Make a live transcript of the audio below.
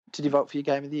Did you vote for your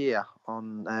Game of the Year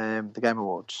on the Game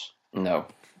Awards? No.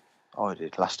 I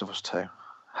did. Last of Us 2.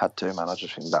 Had to, man. I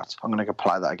just think that. I'm going to go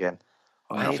play that again.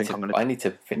 I need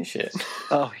to finish it.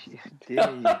 Oh,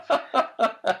 dear.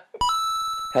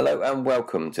 Hello and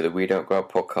welcome to the We Don't Grow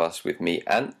Up podcast with me,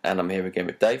 Ant, and I'm here again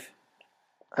with Dave.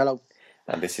 Hello.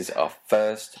 And this is our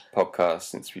first podcast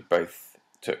since we both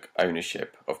took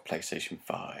ownership of PlayStation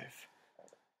 5.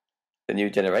 The new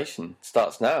generation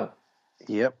starts now.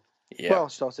 Yep. Well,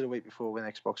 it started a week before when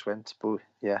Xbox went, but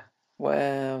yeah.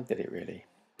 Well, did it really?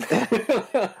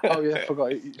 Oh yeah, I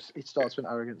forgot. It starts when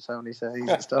arrogant Sony says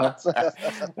it starts.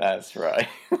 That's right.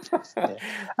 Yeah.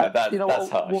 That's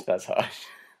harsh. That's harsh.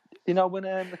 You know, when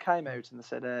they came out and they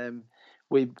said,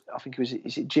 I think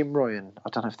is it Jim Ryan? I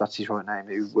don't know if that's his right name,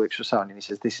 who works for Sony, and he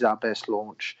says, this is our best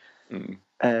launch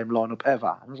lineup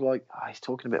ever. And I was like, he's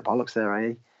talking a bit of bollocks there,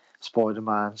 eh?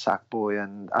 Spider-Man, Sackboy,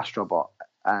 and Astrobot.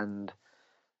 And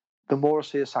the more I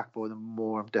see a Sackboy, the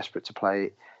more I'm desperate to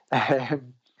play it.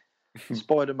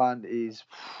 Spider-Man is,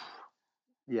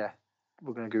 yeah,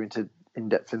 we're going to go into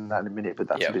in-depth in that in a minute, but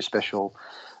that's a bit special.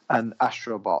 And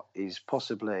Astrobot is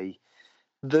possibly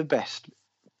the best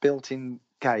built-in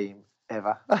game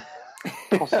ever.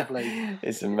 Possibly.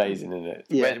 It's amazing, isn't it?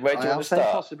 Yeah, where do you want to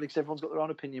start? Possibly, because everyone's got their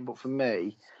own opinion, but for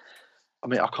me, I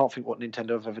mean, I can't think what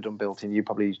Nintendo have ever done built-in. You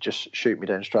probably just shoot me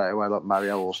down straight away like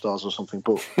Mario All-Stars or something,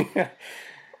 but...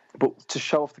 But to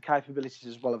show off the capabilities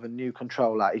as well of a new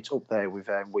controller, it's up there with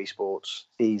Wii Sports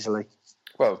easily.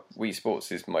 Well, Wii Sports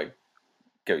is my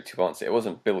go-to answer. It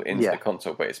wasn't built into the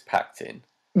console, but it's packed in.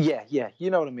 Yeah. You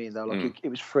know what I mean, though. Like it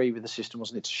was free with the system,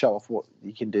 wasn't it, to show off what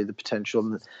you can do, the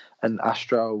potential. And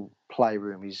Astro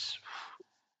Playroom is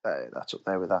that's up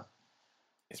there with that.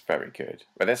 It's very good.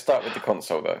 But let's start with the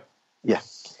console, though. Yeah.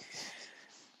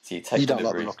 So you don't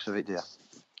like the looks of it, do you?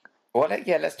 Well,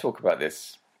 let's talk about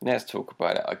this. Let's talk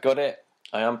about it. I got it.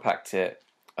 I unpacked it.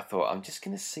 I thought, I'm just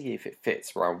going to see if it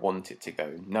fits where I want it to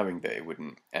go, knowing that it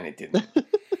wouldn't, and it didn't.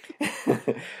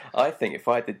 I think if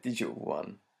I had the digital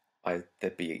one,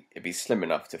 it'd be slim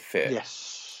enough to fit.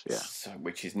 Yes. Yeah. So,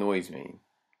 which annoys me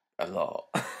a lot.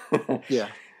 Yeah.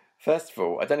 First of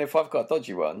all, I don't know if I've got a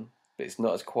dodgy one, but it's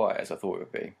not as quiet as I thought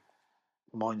it would be.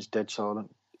 Mine's dead silent.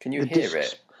 Can you hear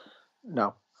it?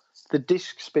 No. The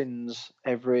disc spins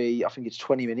every, I think it's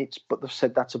 20 minutes, but they've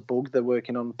said that's a bug. They're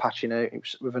working on patching out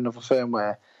with another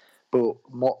firmware. But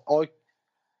like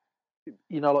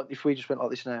if we just went like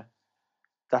this now,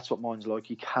 that's what mine's like.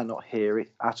 You cannot hear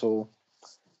it at all.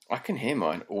 I can hear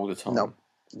mine all the time. No.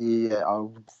 Yeah,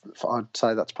 I'd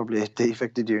say that's probably a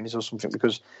defective unit or something,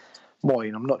 because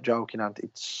mine, I'm not joking, and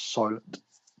it's silent.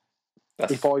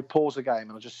 If I pause a game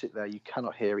and I just sit there, you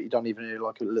cannot hear it. You don't even hear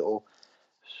like a little...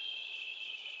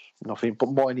 Nothing, but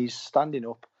mine is standing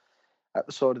up at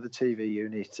the side of the TV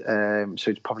unit, so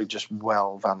it's probably just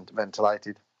well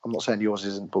ventilated. I'm not saying yours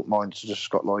isn't, but mine's just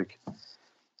got like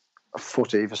a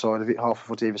foot either side of it, half a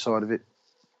foot either side of it.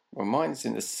 Well, mine's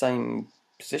in the same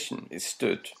position. It's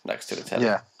stood next to the telly.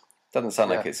 Yeah. Doesn't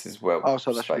sound like it's as well. Oh,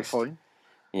 so that should be fine.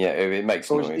 Yeah, it makes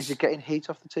noise. Is it getting heat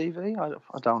off the TV?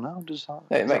 I don't know. Does that?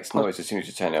 Yeah, it makes noise as soon as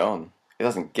you turn it on. It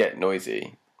doesn't get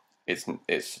noisy.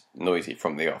 It's noisy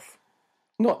from the off.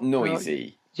 Not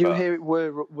noisy. You hear it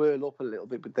whirl up a little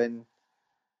bit, but then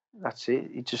that's it.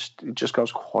 It just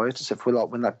goes quiet, except for like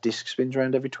when that disc spins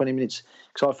around every 20 minutes.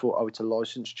 Because I thought, it's a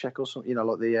license check or something. You know,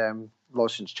 like the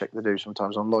license check they do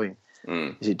sometimes online.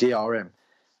 Is it DRM?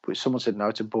 But someone said no,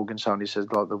 it's a bug, and Sony says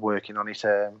like they're working on it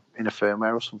in a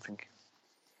firmware or something.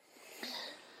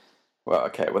 Well,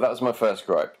 okay. Well, that was my first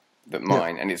gripe. That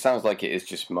mine, and it sounds like it is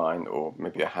just mine, or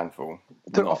maybe a handful.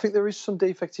 I think there is some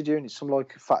defected units.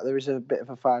 There is a bit of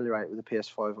a failure rate with the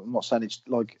PS5. I'm not saying it's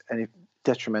like any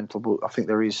detrimental, but I think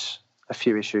there is a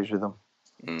few issues with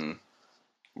them.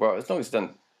 Well, as long as it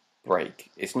doesn't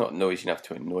break, it's not noisy enough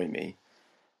to annoy me,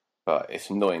 but it's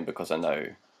annoying because I know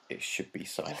it should be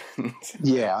silent.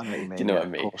 Yeah, I know what you mean. Do you know what I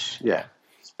mean? Of course. Yeah.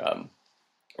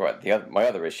 Right. My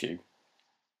other issue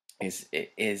is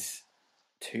it is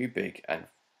too big and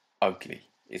ugly.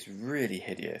 It's really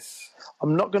hideous.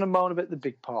 I'm not going to moan about the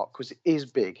big part because it is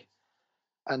big,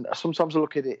 and sometimes I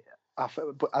look at it,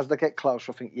 but as they get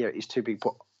closer, I think it's too big.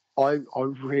 But I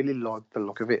really like the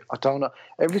look of it. I don't know.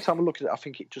 Every time I look at it, I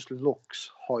think it just looks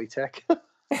high tech.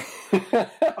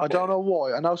 I don't know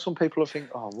why. I know some people think,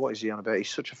 what is he on about?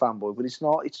 He's such a fanboy, but it's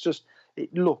not. It's just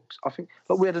it looks. I think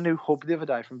like we had a new hub the other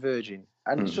day from Virgin,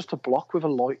 and it's just a block with a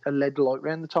LED light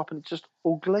around the top, and it's just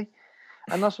ugly.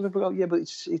 And that's some people go, but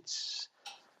it's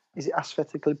is it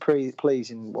aesthetically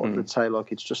pleasing? What they'd say,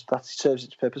 like it's just that it serves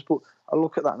its purpose. But I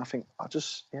look at that and I think, I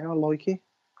like it.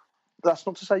 That's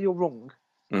not to say you're wrong,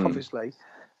 obviously,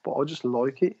 but I just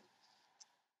like it.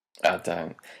 I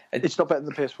don't. It's not better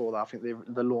than the PS4, though. I think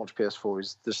the launch PS4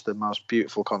 is just the most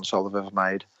beautiful console they've ever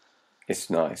made. It's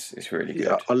nice. It's really good.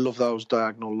 Yeah, I love those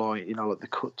diagonal line, like the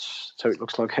cuts, so it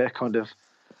looks like a kind of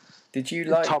Did you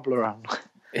like Toblerone.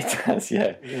 It does,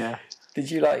 yeah. Yeah. Did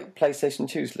you like PlayStation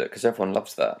 2's look? Because everyone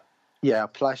loves that. Yeah,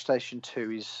 PlayStation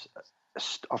 2 is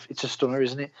it's a stunner,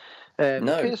 isn't it? No.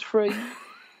 The PS3.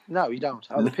 No, you don't.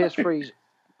 The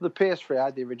PS3 I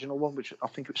had the original one, which I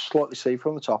think it was slightly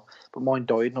see-through on the top, but mine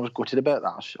died, and I was gutted about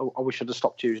that. I wish I'd have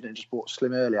stopped using it and just bought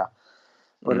Slim earlier.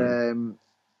 But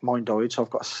mine died, so I've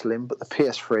got a Slim. But the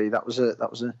PS3,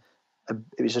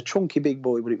 it was a chunky big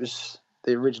boy, but it was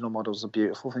the original model's a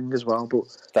beautiful thing as well. But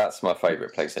that's my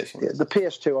favourite PlayStation. Yeah, the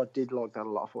PS2, I did like that a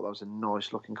lot. I thought that was a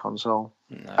nice looking console.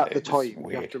 No, at the time,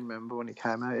 weird. you have to remember when it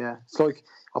came out. Yeah, it's like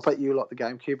I bet you like the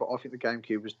GameCube, but I think the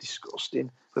GameCube was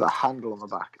disgusting with a handle on the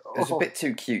back. It was a bit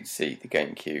too cutesy, the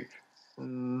GameCube.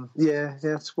 Yeah,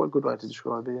 that's a good way to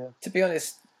describe it. Yeah. To be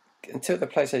honest, until the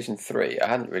PlayStation 3, I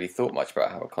hadn't really thought much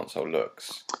about how a console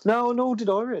looks. No, nor did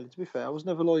I really. To be fair, I was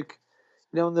never like,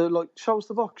 and they're like, show us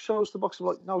the box. I'm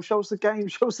like, no, show us the game.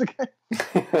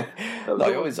 No,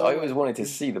 I always wanted to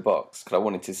see the box because I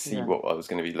wanted to see what I was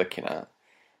going to be looking at.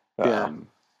 But,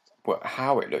 but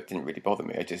how it looked didn't really bother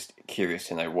me. I was just curious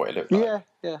to know what it looked like.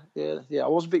 Yeah. I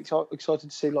was a bit excited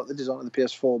to see like the design of the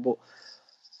PS4, but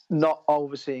not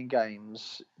overseeing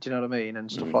games. Do you know what I mean? And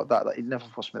stuff like that. It never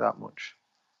fussed me that much.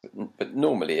 But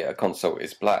normally a console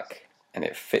is black and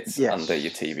it fits under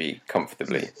your TV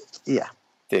comfortably. Yeah.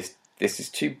 This is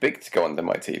too big to go under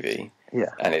my TV.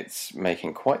 Yeah. And it's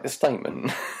making quite the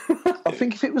statement. I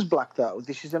think if it was black, though,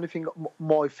 this is the only thing,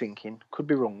 my thinking, could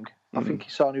be wrong. I think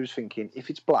Sony was thinking,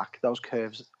 if it's black, those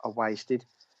curves are wasted.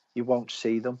 You won't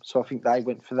see them. So I think they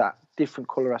went for that different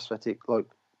colour aesthetic, like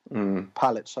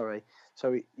palette, sorry.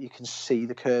 So you can see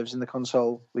the curves in the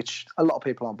console, which a lot of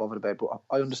people aren't bothered about, but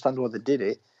I understand why they did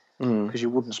it, because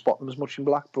you wouldn't spot them as much in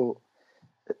black, but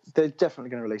they're definitely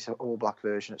going to release an all-black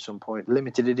version at some point.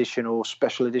 Limited edition or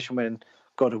special edition when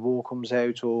God of War comes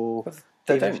out, or...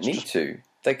 They don't need to.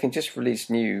 They can just release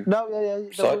new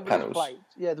side panels.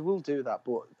 Yeah, they will do that,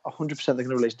 but 100% they're going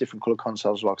to release different coloured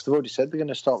consoles as well, because they've already said they're going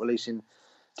to start releasing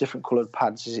different coloured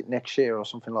pads. Is it next year or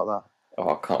something like that? Oh,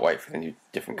 I can't wait for the new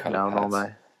different coloured pads. No,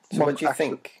 mate. So what do you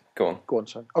think? Go on,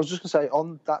 son. I was just going to say,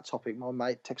 on that topic, my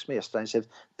mate texted me yesterday and said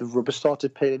the rubber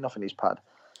started peeling off in his pad.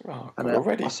 Oh, and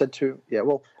already? I said to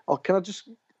him, can I just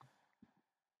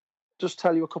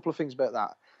tell you a couple of things about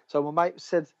that? So my mate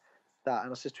said that,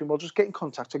 and I said to him, well, just get in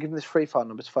contact. I'll give him this free phone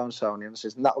number to phone Sony, and I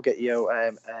says, and that'll get you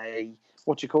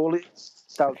what do you call it?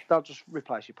 They'll just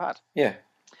replace your pad. Yeah.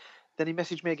 Then he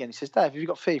messaged me again. He says, Dave, have you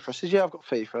got FIFA? I says, yeah, I've got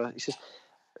FIFA. He says,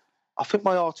 I think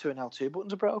my R2 and L2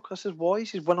 buttons are broke. I says, why? He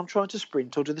says, when I'm trying to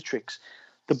sprint or do the tricks,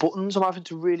 the buttons, I'm having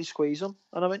to really squeeze them.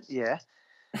 And I went, yeah.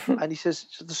 And he says,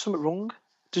 there's something wrong.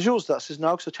 Does yours that? I says,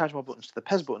 no, because I changed my buttons to the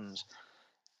PES buttons.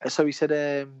 So he said,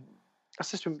 I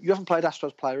said to him, you haven't played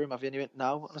Astro's Playroom, have you? And he went,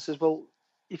 no. And I says, well,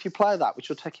 if you play that, which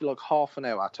will take you like half an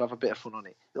hour to have a bit of fun on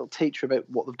it, it'll teach you about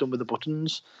what they've done with the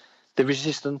buttons, the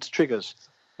resistant triggers.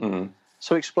 Mm-hmm.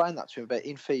 So explain that to him about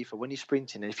in FIFA, when you're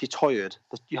sprinting, and if you're tired,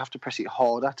 you have to press it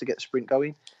harder to get the sprint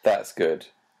going. That's good.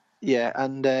 Yeah,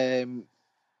 and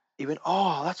he went,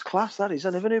 oh, that's class, that is. I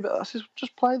never knew about that. I says,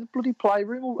 just play the bloody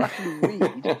Playroom or actually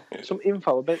read some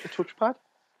info about the touchpad.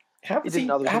 How was he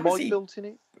built in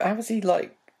it. How was he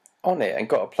like on it and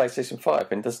got a PlayStation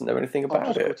 5 and doesn't know anything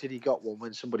about it? What did he got one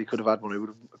when somebody could have had one who would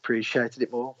have appreciated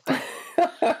it more?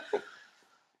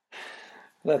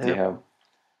 Bloody hell.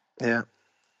 Yeah.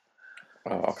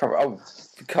 Oh, I can't remember.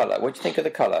 Oh, the colour. What do you think of the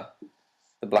colour?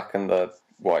 The black and the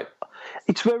white.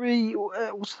 It's very.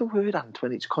 What's the word,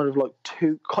 Antoine? It's kind of like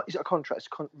is it a contrast?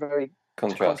 Very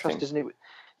contrasting, isn't it?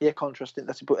 Yeah, contrasting.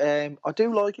 That's it. But I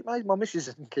do like it, mate. My missus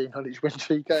isn't keen on it when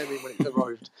she came in when it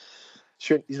arrived.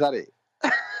 She went, "Is that it?"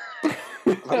 I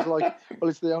was like, "Well,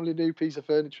 it's the only new piece of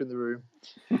furniture in the room."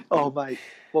 Oh, mate.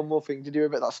 One more thing. Did you hear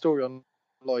about that story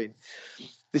online?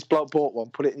 This bloke bought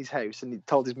one, put it in his house, and he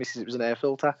told his missus it was an air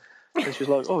filter. And she was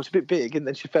like, "Oh, it's a bit big," and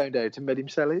then she found out and made him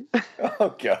sell it.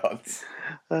 Oh God!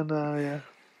 And yeah,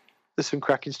 there's some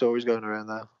cracking stories going around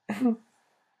there.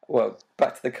 Well,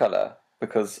 back to the colour,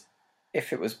 because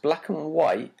if it was black and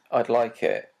white, I'd like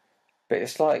it, but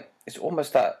it's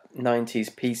almost that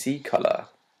 90s PC colour.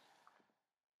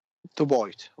 The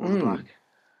white or the black?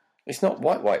 It's not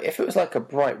white. If it was like a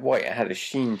bright white, it had a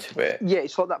sheen to it. Yeah,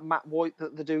 it's like that matte white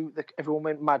that everyone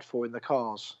went mad for in the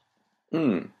cars.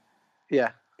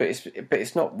 Yeah. But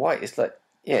it's not white. It's like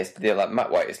it's like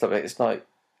matte white. It's like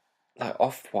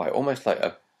off white, almost like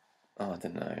I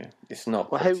don't know. It's not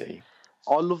pretty.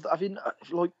 I love that. I mean,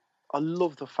 like I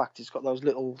love the fact it's got those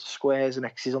little squares and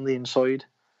X's on the inside.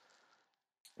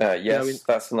 Yes,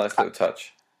 that's a nice little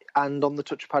touch. And on the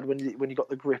touchpad, when you got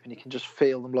the grip and you can just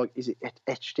feel them, like, is it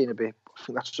etched in a bit? I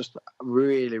think that's just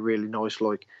really, really nice.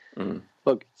 Like,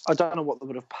 look, I don't know what they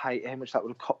would have paid, how much that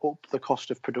would have up the cost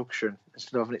of production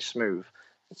instead of having it smooth.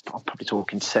 I'm probably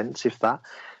talking cents, if that.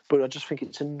 But I just think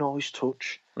it's a nice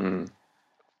touch. And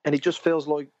it just feels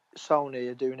like Sony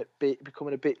are doing it,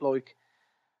 becoming a bit like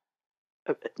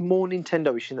more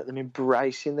Nintendo-ish in that they're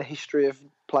embracing the history of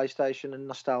PlayStation and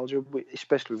nostalgia,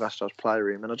 especially with Astro's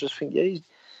Playroom. And I just think, it's,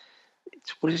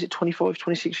 what is it, 25,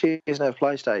 26 years now of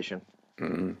PlayStation.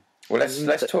 Well,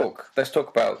 let's talk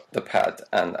about the pad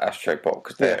and Astro Bot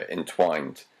because they're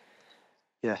entwined.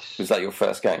 Yes. Was that your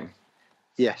first game?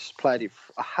 Yes, played it.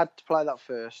 I had to play that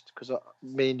first because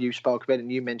me and you spoke about it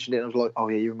and you mentioned it and I was like, oh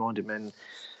yeah, you reminded me. And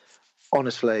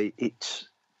honestly, it's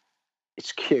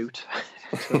cute.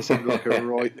 It's going to sound like a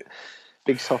right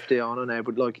big softy on now,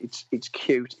 but like it's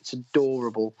cute, it's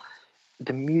adorable.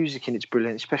 The music in it's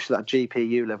brilliant, especially that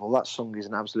GPU level. That song is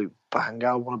an absolute banger.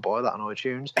 I want to buy that on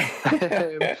iTunes.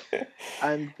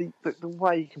 And the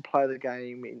way you can play the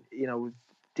game, with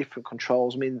different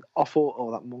controls. I mean, I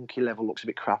thought, that monkey level looks a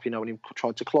bit crap, when he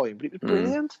tried to climb, but it was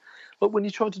brilliant. Like when you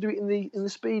tried to do it in the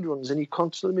speed runs and you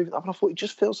constantly move it up, and I thought it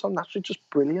just feels so naturally, just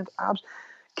brilliant.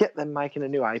 Get them making a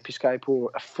new Ape Escape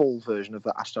or a full version of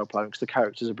that Astro Playroom because the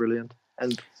characters are brilliant.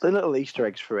 And the little Easter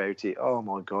eggs throughout it, oh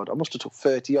my God. I must have took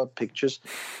 30-odd pictures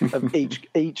of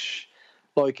each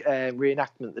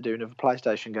reenactment they're doing of a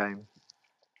PlayStation game.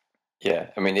 Yeah,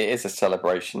 I mean, it is a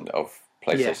celebration of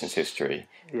PlayStation's history.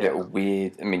 Yeah. Little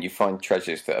weird, you find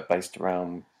treasures that are based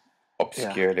around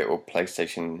obscure little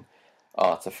PlayStation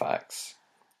artifacts.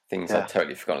 Things I'd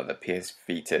totally forgotten, the PS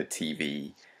Vita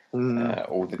TV,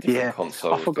 all the different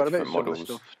consoles, I forgot different about models. Some of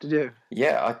the stuff. Did you?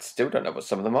 Yeah, I still don't know what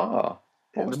some of them are.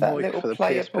 What was that little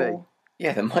playable? PSP.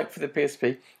 Yeah, the mic for the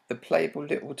PSP. The playable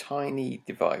little tiny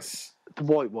device. The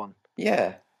white one.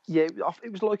 Yeah. Yeah,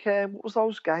 it was like, what was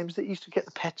those games that used to get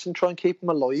the pets and try and keep them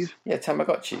alive? Yeah,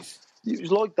 Tamagotchis. It was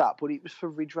like that, but it was for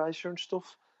Ridge Racer and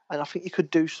stuff. And I think you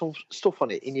could do some stuff on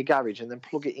it in your garage and then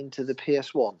plug it into the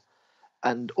PS1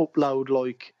 and upload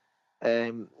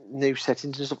new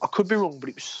settings and stuff. I could be wrong, but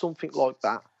it was something like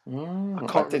that.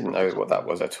 I didn't know what that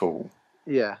was at all.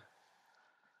 Yeah.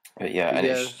 But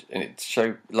it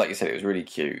showed, like you said, it was really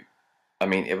cute. I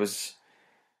mean, it was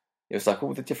like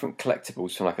all the different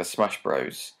collectibles from like a Smash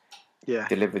Bros. Yeah.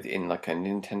 Delivered in like a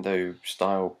Nintendo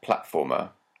style platformer.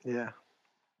 Yeah.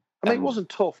 I mean, it wasn't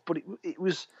tough, but it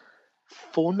was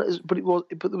fun. But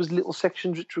there was little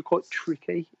sections which were quite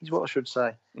tricky, is what I should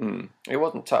say. It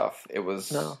wasn't tough. It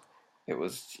was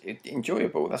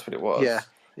enjoyable. That's what it was. Yeah.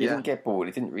 You didn't get bored.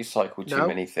 It didn't recycle too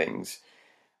many things.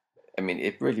 I mean,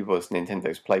 it really was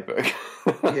Nintendo's playbook.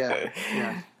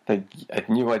 Yeah. They had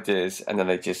new ideas, and then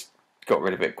they just got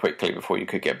rid of it quickly before you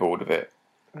could get bored of it,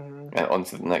 and on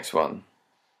to the next one.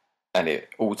 And it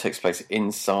all takes place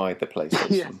inside the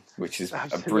PlayStation, which is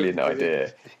a brilliant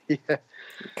idea. Yeah.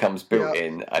 It comes built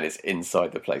in, and it's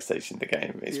inside the PlayStation, the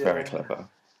game. It's very clever.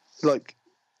 Like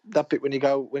that bit when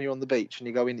you're on the beach and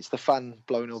you go in, it's the fan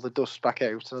blowing all the dust back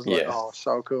out. And I was like, oh,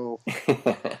 so cool.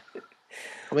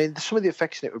 I mean, some of the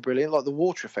effects in it were brilliant. Like the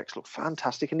water effects look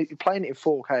fantastic, and you're playing it in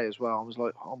 4K as well. I was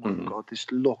like, oh my God, this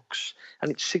looks,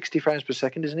 and it's 60 frames per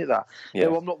second, isn't it? That. Yeah.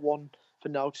 I'm not one for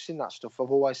noticing that stuff.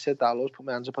 I've always said that. I always put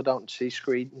my hands up. I don't see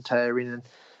screen tearing, and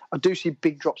I do see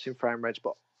big drops in frame rates,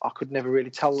 but I could never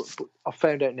really tell. But I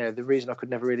found out now the reason I could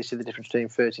never really see the difference between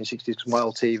 30 and 60 is because my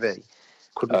old TV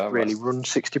couldn't really run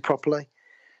 60 properly.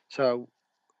 So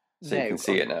you can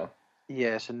see it now.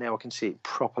 Yeah, so now I can see it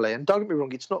properly. And don't get me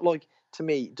wrong, it's not like, to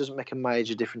me, it doesn't make a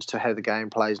major difference to how the game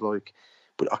plays,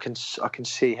 but I can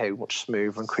see how much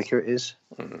smoother and quicker it is.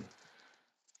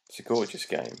 It's a gorgeous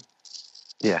game.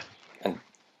 Yeah. And,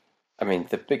 I mean,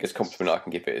 the biggest compliment I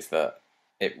can give it is that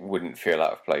it wouldn't feel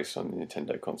out of place on the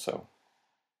Nintendo console.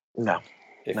 No.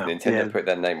 If Nintendo put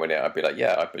their name on it, I'd be like,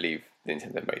 yeah, I believe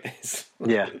Nintendo made this.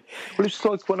 Yeah. Well, it's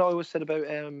like when I always said about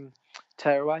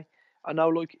Tearaway. I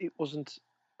know, it wasn't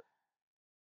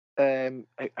a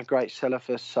great seller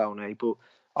for Sony, but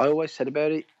I always said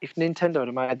about it, if Nintendo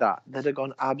had made that, they'd have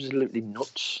gone absolutely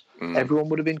nuts. Everyone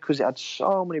would have been, because it had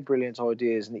so many brilliant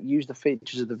ideas and it used the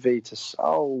features of the Vita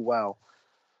so well.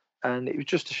 And it was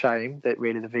just a shame that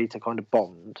really the Vita kind of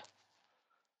bombed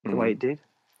the way it did.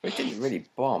 It didn't really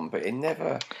bomb, but it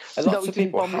never... Lots of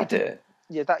people had it.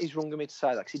 Yeah, that is wrong of me to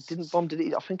say that, because it didn't bomb, did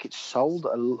it? I think it sold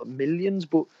millions,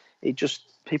 but it just...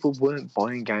 People weren't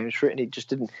buying games for it, and it just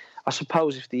didn't... I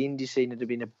suppose if the indie scene had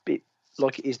been a bit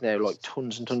like it is now, like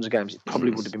tons and tons of games, it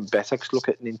probably would have been better. Because look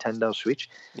at Nintendo Switch,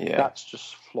 that's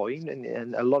just flying,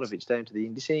 and a lot of it's down to the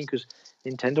indie scene because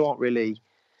Nintendo aren't really,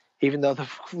 even though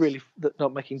they're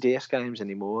not making DS games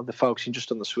anymore, they're focusing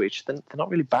just on the Switch. They're not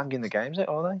really banging the games out,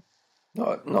 are they?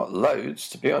 Not loads,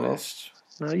 to be honest.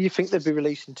 No, you think they'd be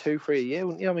releasing 2-3 a year,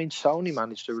 wouldn't you? I mean, Sony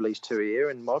managed to release 2 a year,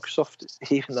 and Microsoft,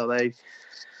 even though they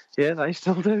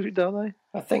still do it, don't they?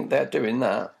 I think they're doing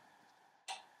that.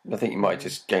 I think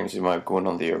games might have gone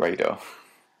under your radar,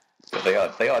 but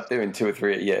they are doing 2 or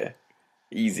 3 a year,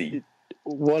 easy.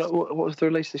 What was the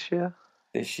release this year?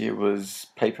 This year was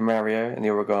Paper Mario and the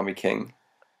Origami King.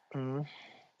 Don't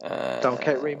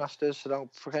count remasters, so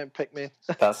don't pick me.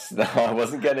 I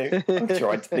wasn't getting. I'm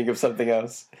trying to think of something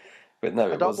else, but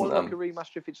no, it wasn't. I don't want like a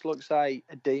remaster if it's like, say,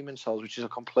 a Demon's Souls, which is a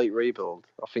complete rebuild.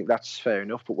 I think that's fair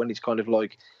enough. But when it's kind of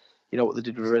like, you know what they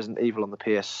did with Resident Evil on the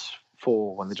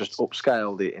PS4 when they just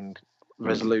upscaled it in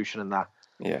resolution and that.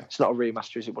 Yeah, it's not a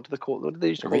remaster, is it? What do they call it? What did they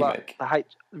used to call remake. That?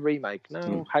 The remake?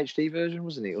 No, HD version,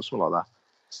 wasn't it, or something like that?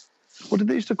 What did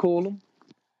they used to call them?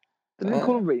 They didn't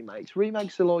call them remakes.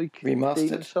 Remakes are like remastered.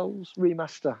 Demon's Souls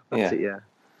remaster. That's it.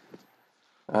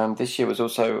 Yeah. This year was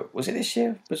also. Was it this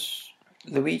year? Was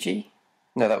Luigi?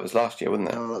 No, that was last year, wasn't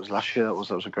it? No, that was last year. That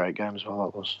was a great game as well.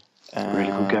 That was a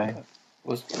really good game.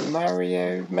 Was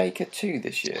Mario Maker 2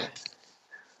 this year?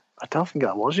 I don't think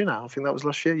that was, I think that was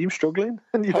last year. You're struggling.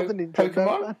 And you're the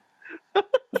Nintendo Pokemon?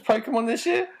 Was Pokemon this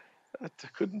year? I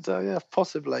couldn't tell you.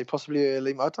 Possibly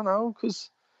early. I don't know, because...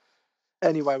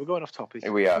 Anyway, we're going off topic.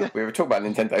 We are. We were talking about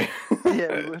Nintendo.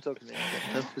 Yeah, we were talking about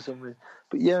Nintendo for some reason.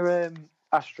 But yeah,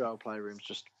 Astro Playroom's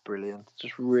just brilliant.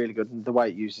 Just really good. And the way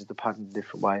it uses the pad in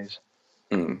different ways.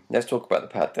 Let's talk about the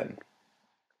pad then.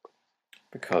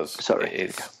 Because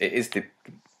it's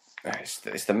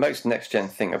the most next gen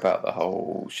thing about the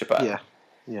whole shebang.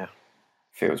 Yeah.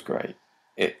 Feels great.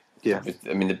 I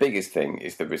mean, the biggest thing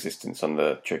is the resistance on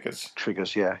the triggers.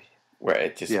 Yeah. Where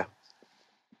it just, I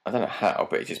don't know how,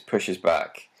 but it just pushes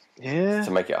back. Yeah.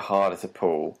 To make it harder to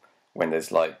pull when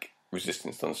there's like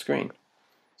resistance on the screen.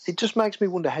 It just makes me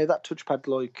wonder how that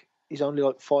touchpad is only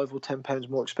like £5 or £10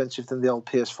 more expensive than the old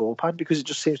PS4 pad, because it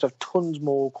just seems to have tons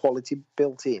more quality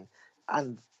built in.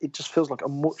 And it just feels like a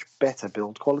much better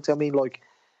build quality. I mean,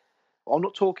 I'm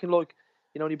not talking like,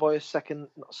 when you buy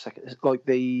like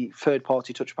the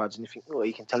third-party touchpads and you think,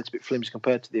 you can tell it's a bit flimsy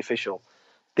compared to the official.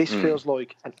 This feels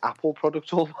like an Apple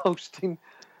product almost. Do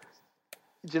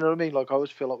you know what I mean? Like, I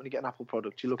always feel like when you get an Apple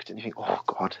product, you look at it and you think, oh,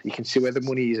 God, you can see where the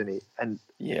money is in it. And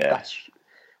that's,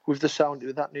 with the sound,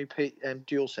 with that new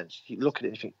DualSense, you look at it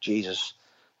and you think, Jesus,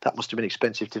 that must have been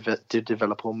expensive to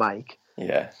develop or make.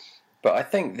 Yeah. But I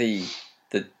think the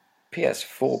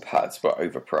PS4 pads were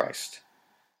overpriced.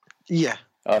 Yeah.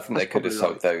 I think they could have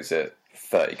sold those at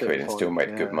 30 quid and still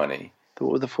made good money.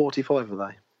 What were the 45, were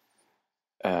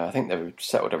they? I think they were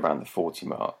settled around the 40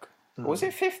 mark. Or was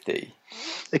it 50?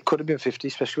 It could have been 50,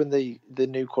 especially when the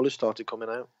new colours started coming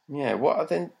out. Yeah, what are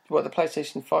the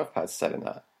PlayStation 5 pads selling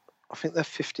at? I think they're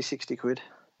 50, 60 quid.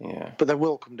 Yeah. But they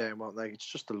will come down, won't they? It's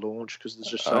just the launch, because they're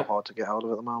just so hard to get hold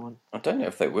of at the moment. I don't know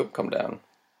if they will come down.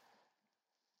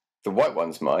 The white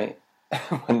ones might,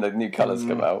 when the new colours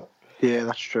come out. Yeah,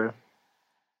 that's true.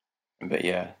 But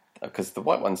yeah, because the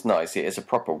white one's nice. It is a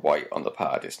proper white on the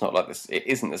pad. It's not like this. It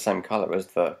isn't the same colour as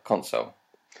the console.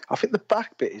 I think the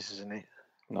back bit is, isn't it?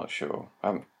 Not sure. I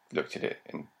haven't looked at it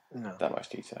in that much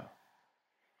detail.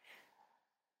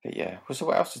 But yeah. So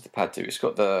what else does the pad do? It's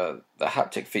got the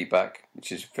haptic feedback,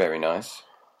 which is very nice.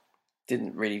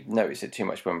 Didn't really notice it too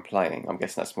much when playing. I'm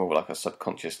guessing that's more like a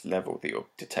subconscious level that you're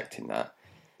detecting that.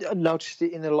 I noticed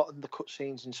it in a lot of the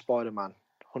cutscenes in Spider-Man,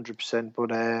 100%.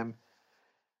 But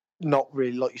not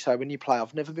really, like you say, when you play.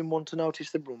 I've never been one to notice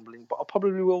the rumbling, but I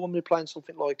probably will when we're playing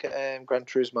something like Gran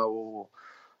Turismo or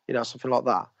something like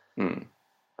that.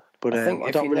 But I think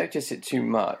if you notice it too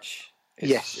much,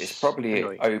 it's probably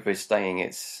overstating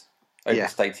its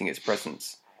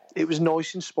presence. It was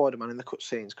nice in Spider-Man in the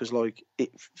cutscenes because like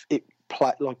it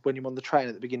played, like when you're on the train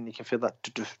at the beginning, you can feel that.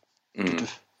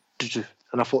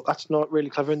 And I thought that's not really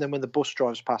clever. And then when the bus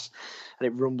drives past and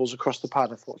it rumbles across the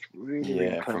pad, I thought it's really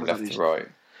clever. From left to right.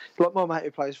 Like my mate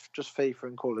who plays just FIFA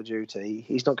and Call of Duty,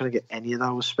 he's not going to get any of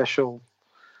those special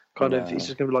kind of. He's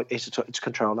just going to be like, it's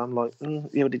control. I'm like, but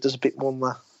it does a bit more than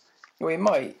that. Well, it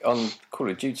might on Call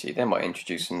of Duty. They might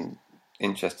introduce some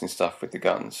interesting stuff with the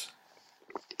guns.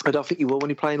 I don't think you will when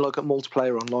you're playing like a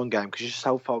multiplayer online game because you're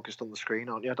so focused on the screen,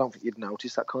 aren't you? I don't think you'd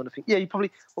notice that kind of thing. Yeah, you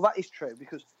probably. Well, that is true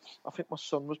because I think my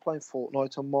son was playing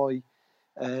Fortnite on my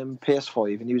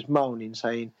PS5 and he was moaning,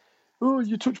 saying, "Oh,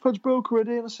 your touchpad's broke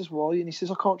already." And I says, "Why?" And he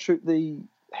says, "I can't shoot the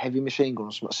heavy machine gun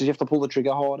or something. So you have to pull the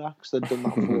trigger harder because they've done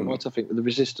that on Fortnite, I think, with the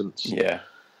resistance. Yeah.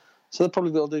 So they'll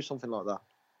probably will do something like that.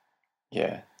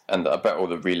 Yeah, and I bet all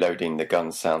the reloading the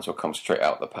gun sounds will come straight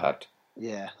out the pad.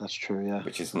 Yeah, that's true. Yeah,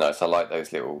 which is nice. I like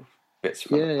those little bits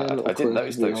from the pad. I didn't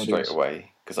notice those straight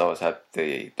away because I always had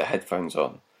the headphones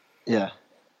on. Yeah.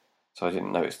 So I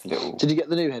didn't notice the little. Did you get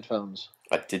the new headphones?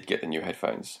 I did get the new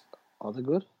headphones. Are they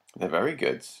good? They're very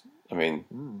good. I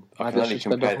mean, I can only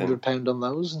compare them. £100 on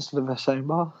those instead of a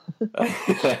soundbar.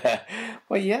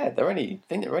 Well, yeah, I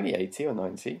think they're only 80 or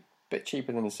 90. A bit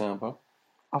cheaper than a soundbar.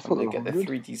 I thought they get the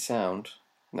 3D sound.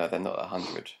 No, they're not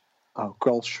 100. Oh,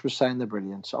 Grolsch was saying they're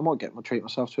brilliant, so I might treat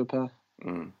myself to a pair.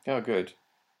 Oh, good.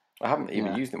 I haven't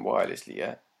even used them wirelessly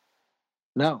yet.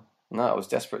 No. No, I was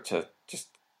desperate to just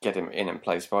get him in and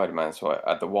play Spider-Man, so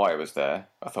the wire was there.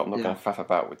 I thought, I'm not going to faff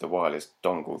about with the wireless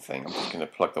dongle thing. I'm just going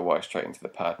to plug the wire straight into the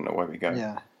pad and away we go.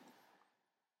 Yeah.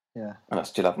 Yeah. And I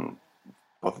still haven't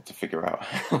bothered to figure out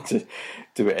how to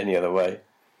do it any other way.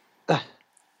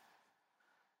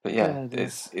 But yeah,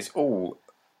 it's all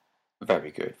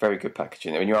very good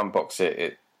packaging. When you unbox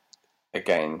it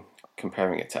again,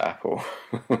 comparing it to Apple,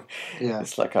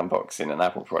 it's like unboxing an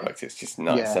Apple product. It's just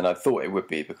nice, and I thought it would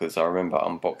be because I remember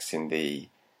unboxing the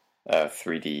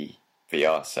 3D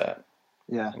VR set.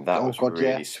 Yeah, and that was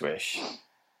really swish.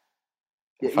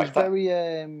 Yeah, it was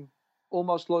very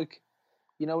almost like,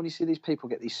 you know, when you see these people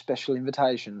get these special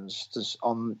invitations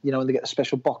when they get the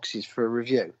special boxes for a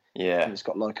review. Yeah. And it's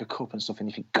got like a cup and stuff, and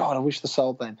you think, God, I wish they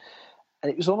sold them.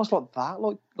 And it was almost like that,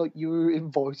 like you were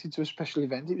invited to a special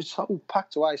event. It was so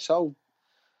packed away, so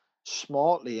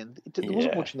smartly, and there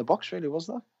wasn't much in the box, really, was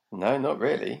there? No, not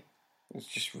really. It was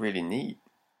just really neat.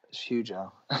 It's huge,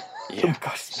 Al. Yeah,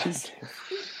 gosh, it's massive.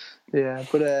 Yeah,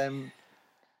 but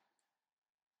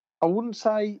I wouldn't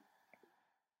say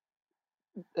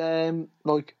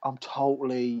like I'm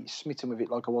totally smitten with it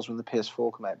like I was when the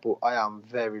PS4 came out, but I am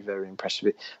very, very impressed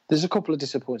with it. There's a couple of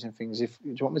disappointing things. Do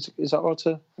you want me to? Is that right?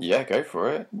 Yeah, go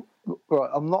for it. Right,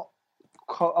 I'm not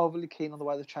overly keen on the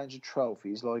way they've changed the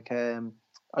trophies. Like, I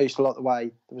used to like the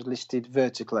way it was listed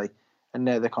vertically, and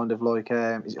now they're kind of like,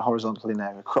 is it horizontally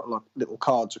now? Like little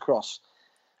cards across.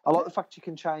 I like the fact you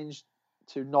can change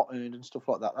to not earned and stuff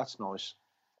like that. That's nice.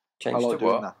 Change I like to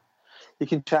doing what? that. You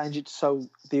can change it so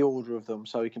the order of them,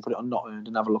 so you can put it on not earned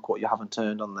and have a look what you haven't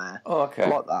turned on there. Oh, okay. I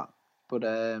like that. But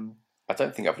I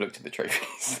don't think I've looked at the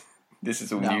trophies. This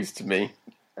is all news to me.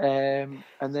 And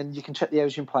then you can check the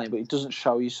hours you're playing, but it doesn't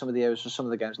show you some of the hours for some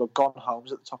of the games. Like Gone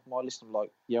Home's at the top of my list. I'm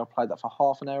like, I played that for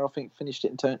half an hour, I think, finished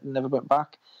it and never went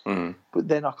back. Mm. But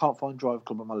then I can't find Drive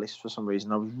Club on my list for some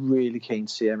reason. I was really keen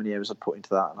to see how many hours I'd put into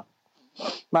that. And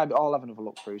maybe I'll have another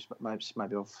look through. Maybe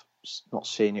I've not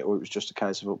seen it, or it was just a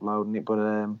case of uploading it. But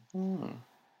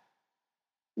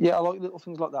yeah, I like little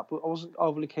things like that. But I wasn't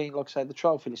overly keen. Like I said, the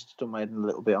trophy list has done my head in a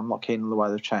little bit. I'm not keen on the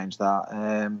way they've changed that.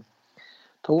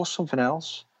 There was something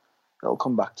else that'll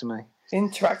come back to me.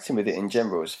 Interacting with it in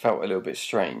general has felt a little bit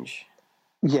strange.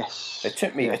 Yes. It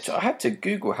took me. Yes. I had to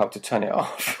Google how to turn it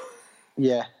off.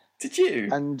 Yeah. Did you?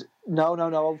 And no,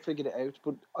 I figured it out.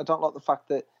 But I don't like the fact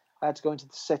that I had to go into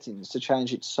the settings to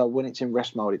change it so when it's in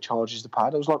rest mode, it charges the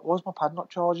pad. I was like, why is my pad not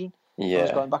charging? Yeah. I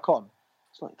was going back on.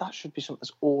 It's like, that should be something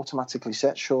that's automatically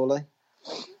set, surely.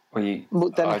 Well,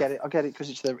 but then I get it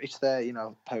because it's their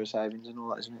power savings and all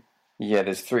that, isn't it? Yeah,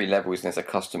 there's 3 levels and there's a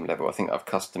custom level. I think I've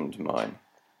customed mine.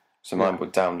 So mine will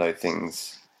download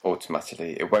things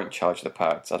automatically. It won't charge the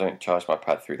pads. I don't charge my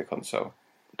pad through the console.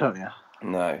 Don't you?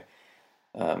 No.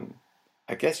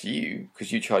 I guess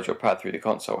because you charge your pad through the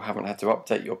console, haven't had to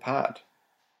update your pad.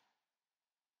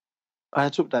 I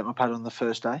had to update my pad on the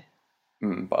first day.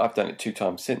 But I've done it 2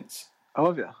 times since. Oh,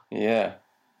 have you? Yeah.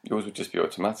 Yours would just be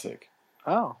automatic.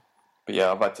 Oh. But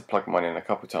yeah, I've had to plug mine in a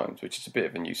couple of times, which is a bit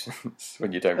of a nuisance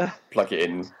when you don't plug it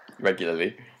in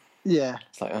regularly. Yeah.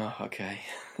 It's like, oh, okay.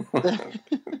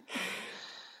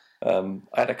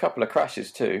 I had a couple of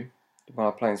crashes too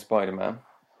while playing Spider-Man.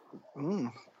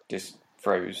 Just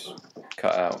froze,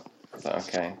 cut out. I was like,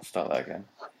 okay, start that again.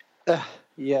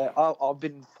 Yeah, I've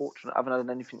been fortunate. I haven't had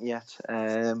anything yet.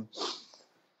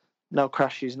 No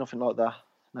crashes, nothing like that.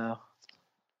 No.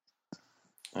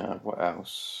 What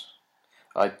else?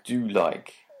 I do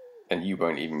like, and you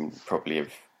won't even probably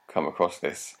have come across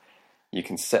this, you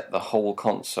can set the whole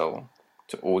console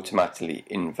to automatically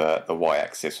invert the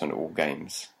y-axis on all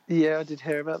games. Yeah, I did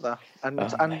hear about that. And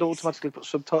automatically put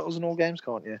subtitles on all games,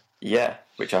 can't you? Yeah,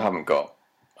 which I haven't got.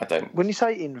 I don't. When you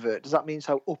say invert, does that mean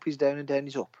so up is down and down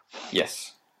is up?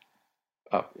 Yes.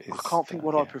 Up is I can't think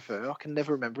what I prefer. I can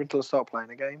never remember until I start playing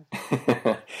a game.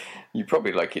 You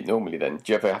probably like it normally then.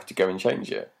 Do you ever have to go and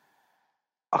change it?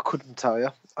 I couldn't tell you.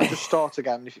 I just start a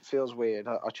game, and if it feels weird,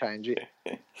 I change it.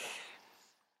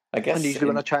 I guess. And usually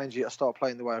when I change it, I start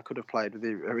playing the way I could have played with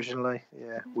it originally.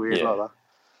 Yeah, weird like that.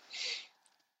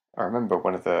 I remember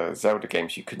one of the Zelda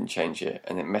games, you couldn't change it,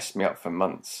 and it messed me up for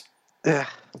months. Yeah.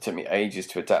 It took me ages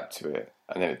to adapt to it,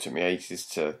 and then it took me ages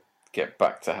to get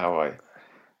back to how I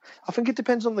think it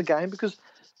depends on the game, because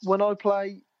when I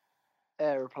play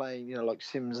Aeroplane, like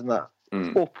Sims and that,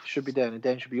 up should be down and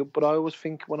down should be up. But I always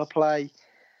think when I play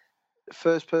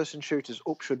first-person shooters,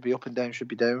 up should be up and down should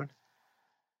be down.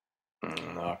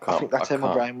 No, I think that's how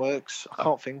my brain works. I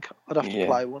can't think. I'd have to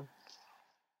play one.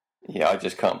 Yeah, I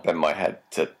just can't bend my head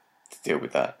to deal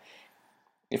with that.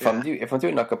 If I'm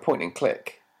doing like a point and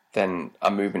click, then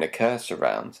I'm moving a cursor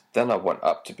around. Then I want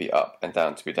up to be up and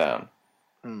down to be down.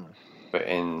 But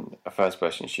in a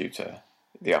first-person shooter,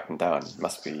 the up and down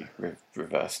must be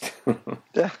reversed.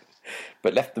 Yeah.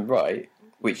 But left and right,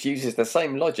 which uses the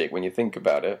same logic when you think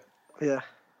about it. Yeah.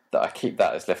 That I keep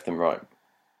that as left and right.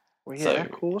 Well, yeah,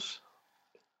 of course.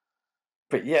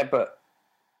 But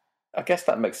I guess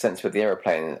that makes sense with the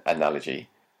aeroplane analogy.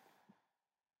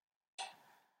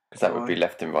 Because that would be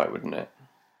left and right, wouldn't it?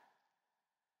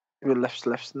 Well, left's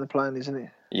in the plane, isn't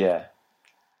it? Yeah.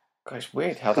 God, it's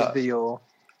weird how that...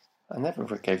 I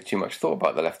never gave too much thought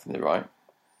about the left and the right.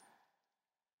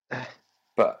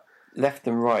 But left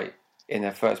and right in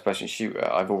a first-person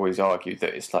shooter, I've always argued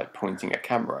that it's like pointing a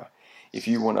camera. If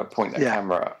you want to point a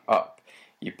camera up,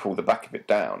 you pull the back of it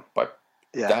down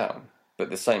down. But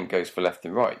the same goes for left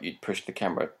and right. You'd push the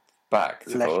camera back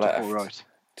to the left or right.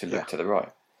 to look to the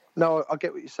right. No, I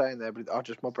get what you're saying there, but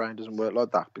my brain doesn't work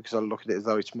like that, because I look at it as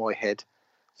though it's my head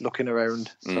looking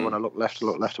around. So when I look left, I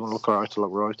look left, and when I look right, I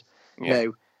look right. Yeah.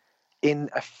 Now, in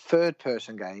a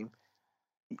third-person game,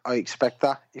 I expect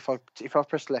that. If I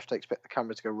press left, I expect the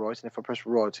camera to go right, and if I press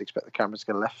right, I expect the camera to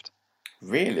go left.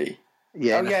 Really?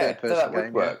 Yeah. That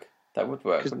would work. That would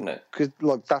work, wouldn't it? Because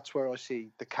that's where I see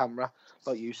the camera,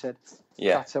 like you said.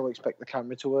 Yeah. That's how I expect the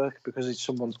camera to work, because it's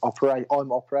I'm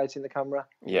operating the camera.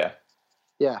 Yeah.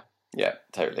 Yeah. Yeah,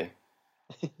 totally.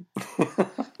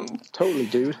 Totally,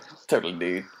 dude. Totally,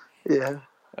 dude.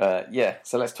 Yeah.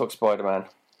 So let's talk Spider-Man.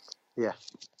 Yeah.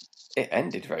 It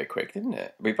ended very quick, didn't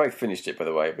it? We both finished it, by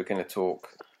the way. We're going to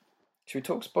talk... Should we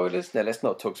talk spoilers? No, let's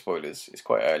not talk spoilers. It's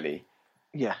quite early.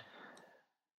 Yeah.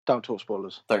 Don't talk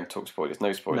spoilers. Don't talk spoilers.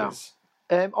 No spoilers.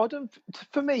 No. I don't...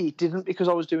 For me, it didn't, because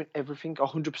I was doing everything. I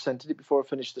 100%ed it before I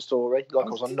finished the story. I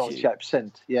was on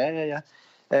 98%. Yeah.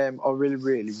 I really,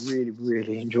 really, really,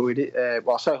 really enjoyed it.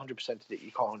 Well, I say 100%ed it.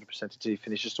 You can't 100% it till you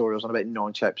finish the story. I was on about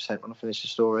 98% when I finished the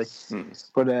story.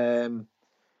 But,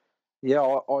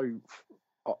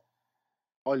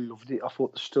 I loved it. I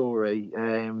thought the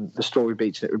story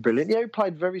beats in it were brilliant. Yeah, it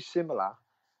played very similar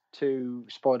to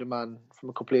Spider-Man from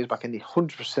a couple of years back, and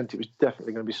 100% it was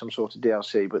definitely going to be some sort of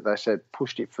DLC, but they said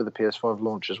pushed it for the PS5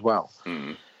 launch as well.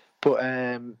 But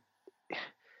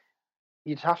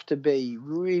you'd have to be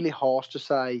really harsh to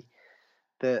say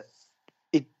that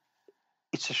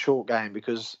it's a short game,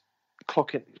 because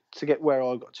to get where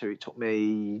I got to, it took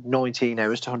me 19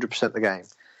 hours to 100% the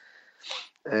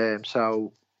game.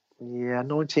 So... Yeah,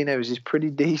 19 hours is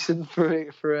pretty decent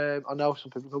for I know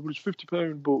some people go, well, it's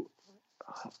 £50, but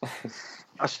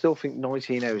I still think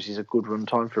 19 hours is a good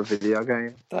runtime for a video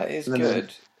game. That is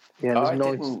good.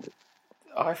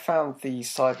 I found the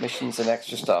side missions and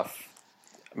extra stuff,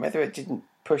 whether it didn't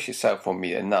push itself on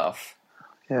me enough.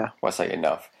 Yeah. Well, I say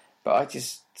enough, but I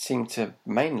just seemed to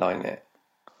mainline it.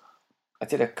 I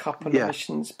did a couple of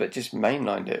missions, but just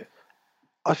mainlined it.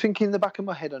 I think in the back of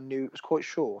my head I knew it was quite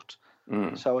short.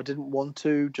 So I didn't want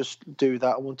to just do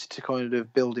that. I wanted to kind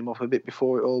of build him up a bit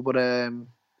before it all. But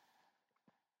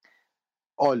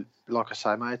like I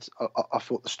say, mate, I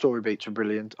thought the story beats were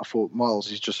brilliant. I thought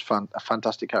Miles is just a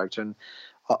fantastic character, and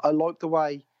I like the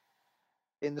way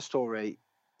in the story.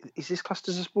 Is this classed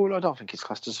as a spoiler? I don't think it's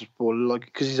classed as a spoiler,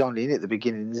 because he's only in it at the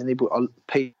beginning, isn't he? But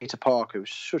Peter Parker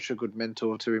was such a good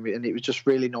mentor to him, and it was just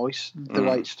really nice the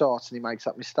way it starts, and he makes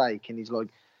that mistake, and he's like,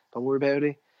 "Don't worry about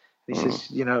it." He says,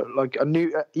 he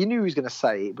knew he was going to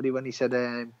say it, but when he said,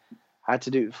 I had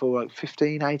to do it for like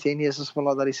 15, 18 years or something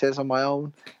like that, he says, on my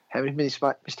own. How many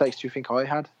mistakes do you think I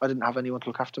had? I didn't have anyone to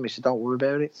look after me, so don't worry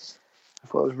about it. I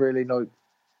thought it was really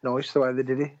nice the way they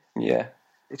did it. Yeah.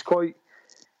 It's quite,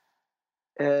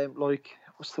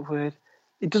 what's the word?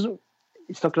 It's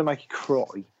not going to make you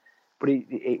cry, but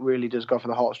it really does go for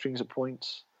the heartstrings at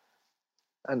points.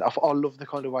 And I love the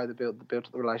kind of way they built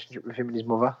up the relationship with him and his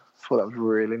mother. I thought that was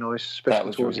really nice,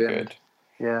 especially towards the end.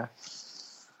 Yeah.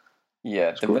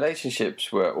 Yeah, the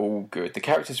relationships were all good. The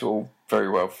characters were all very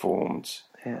well formed.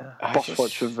 Yeah, boss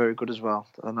fights were very good as well.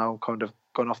 I know I'm kind of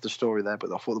gone off the story there,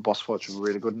 but I thought the boss fights were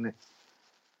really good, didn't it?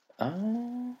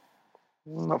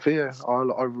 Not for you.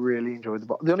 I really enjoyed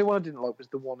the only one I didn't like was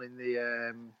the one in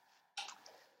the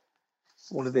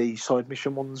one of the side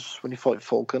mission ones when you fight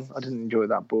Falcon. I didn't enjoy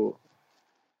that, but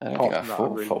I don't think I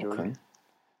fought Falcon.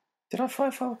 Did I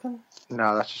fight Falcon?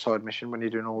 No, that's a side mission when you're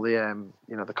doing all the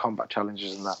the combat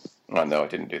challenges and that. Oh no, I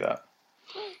didn't do that.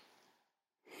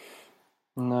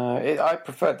 No, I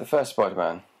preferred the first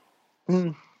Spider-Man.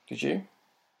 Did you?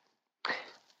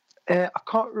 I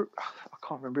can't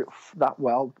remember it that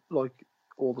well, like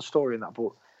all the story in that,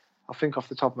 but I think off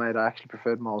the top of my head, I actually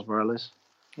preferred Miles Morales.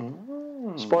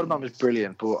 Spider-Man was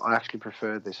brilliant, but I actually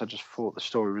preferred this. I just thought the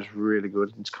story was really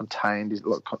good. It's contained. It's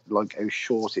like how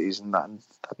short it is, and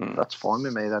that's fine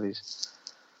with me. That is.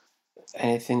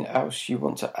 Anything else you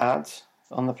want to add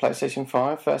on the PlayStation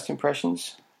 5 first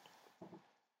impressions?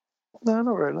 No,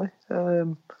 not really.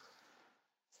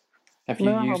 Have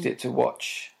you used it to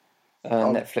watch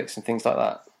Netflix and things like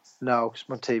that? No, because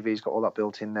my TV's got all that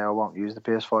built in now. I won't use the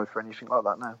PS5 for anything like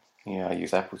that now. Yeah, I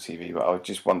use Apple TV, but I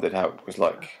just wondered how it was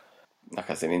like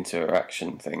as an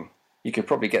interaction thing. You could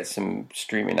probably get some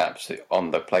streaming apps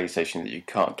on the PlayStation that you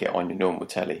can't get on your normal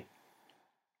telly.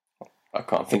 I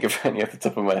can't think of any off the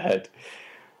top of my head.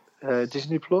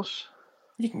 Disney Plus?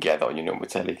 You can get that on your normal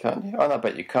telly, can't you? Oh, I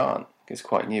bet you can't. It's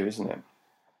quite new, isn't it?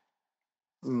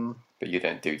 But you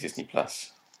don't do Disney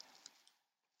Plus.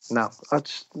 No,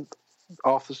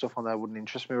 half the stuff on there wouldn't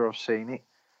interest me, or I've seen it.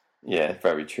 Yeah,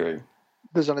 very true.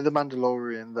 There's only The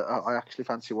Mandalorian that I actually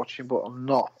fancy watching, but I'm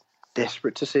not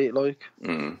desperate to see it.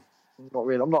 Not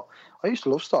really. I used to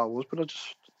love Star Wars, but I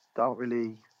just don't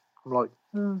really. I'm like,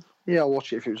 yeah, I'll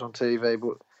watch it if it was on TV,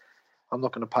 but I'm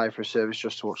not going to pay for a service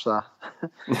just to watch that.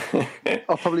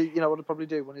 I'll probably, what I'll probably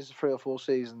do when it's 3 or 4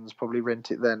 seasons, probably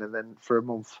rent it then and then for a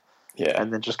month. Yeah.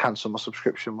 And then just cancel my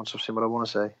subscription once I've seen what I want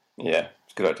to see. Yeah,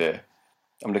 it's a good idea.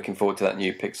 I'm looking forward to that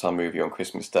new Pixar movie on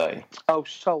Christmas Day. Oh,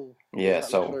 Soul. Yeah,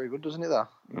 Soul. Looks very good, doesn't it,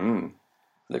 that?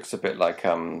 Looks a bit like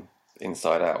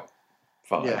Inside Out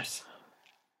vibes.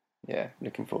 Yeah,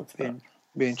 looking forward to that.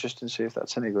 Be interesting to see if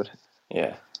that's any good.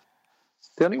 Yeah.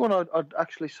 The only one I'd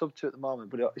actually sub to at the moment,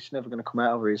 but it's never going to come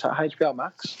out over, is that HBO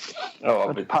Max. Oh,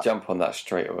 I would jump on that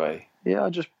straight away. Yeah,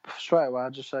 straight away,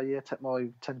 I'd just say, take my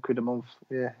 £10 a month.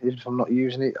 Yeah, even if I'm not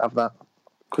using it, have that.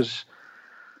 Because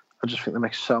I just think they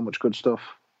make so much good stuff.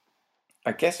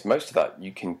 I guess most of that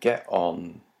you can get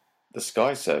on the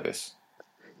Sky service.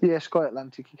 Yeah, Sky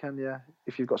Atlantic you can, yeah.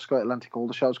 If you've got Sky Atlantic, all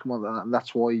the shows come on, and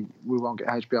that's why we won't get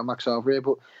HBO Max over here.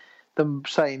 But them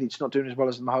saying it's not doing as well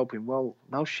as I'm hoping, well,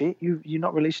 no shit, you're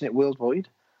not releasing it worldwide.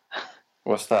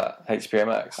 What's that, HBO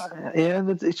Max? Yeah,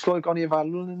 it's like only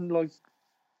available in like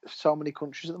so many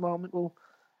countries at the moment. Well,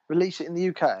 release it in the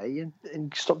UK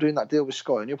and stop doing that deal with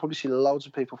Sky, and you'll probably see loads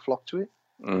of people flock to it.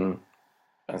 And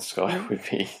Sky would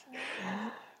be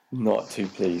not too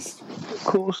pleased. Of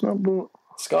course not, but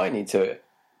Sky need to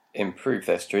improve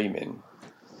their streaming.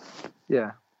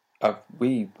 Yeah.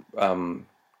 We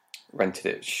rented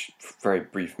it for a very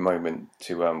brief moment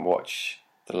to watch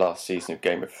the last season of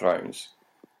Game of Thrones,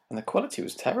 and the quality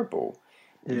was terrible.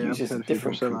 It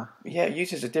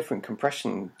uses a different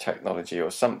compression technology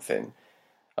or something.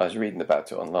 I was reading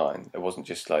about it online. It wasn't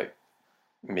just like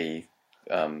me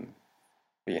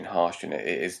being harsh on it.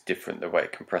 It is different the way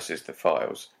it compresses the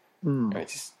files. And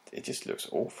it just looks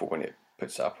awful when it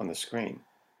puts it up on the screen.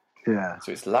 Yeah.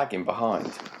 So it's lagging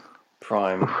behind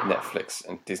Prime, Netflix,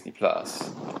 and Disney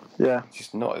Plus. Yeah. It's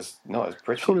just not as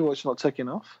pretty. Probably why it's not taking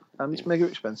off, and it's mega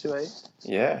expensive, eh?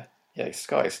 Yeah.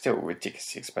 Sky is still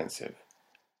ridiculously expensive.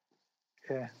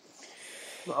 Yeah.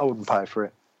 I wouldn't pay for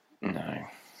it. No.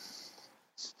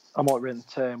 I might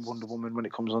rent Wonder Woman when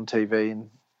it comes on TV in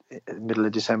the middle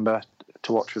of December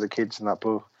to watch with the kids and that,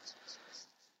 but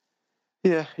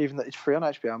yeah, even that it's free on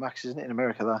HBO Max, isn't it, in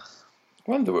America, that?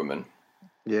 Wonder Woman?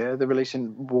 Yeah, they're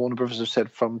releasing, Warner Brothers have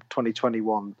said from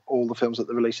 2021, all the films that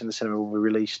they're releasing in the cinema will be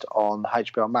released on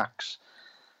HBO Max.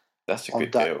 That's a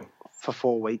good deal. For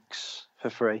 4 weeks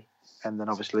for free, and then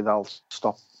obviously they'll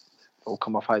stop or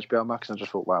come off HBO Max, and I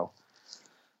just thought, wow.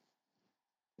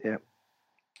 Yeah. I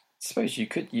suppose you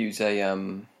could use a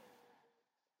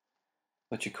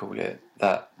what do you call it?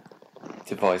 That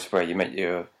device where you make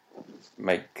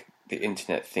the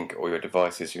internet think all your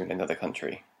devices are in another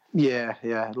country. Yeah,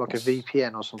 like a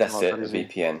VPN or something. That's like it, that, a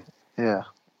VPN. Yeah.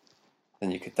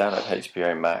 Then you could download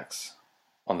HBO Max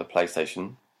on the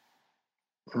PlayStation,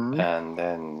 and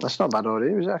then that's not a bad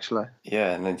idea, is it, actually?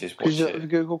 Yeah, and then just watch it with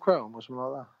Google Chrome or something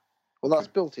like that. Well, that's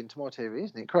built into my TV,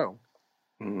 isn't it, Chrome?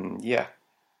 Yeah.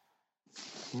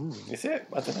 Is it?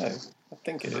 I don't know. I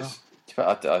think it is.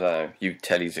 I don't know. You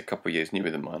telly's a couple of years newer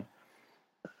than mine.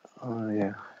 Oh,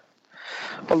 yeah.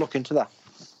 I'll look into that.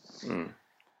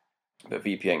 But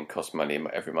VPN costs money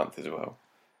every month as well.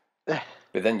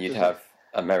 But then you'd have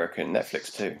American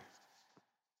Netflix too.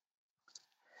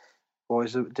 Why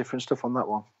is there different stuff on that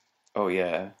one? Oh,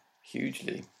 yeah.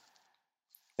 Hugely.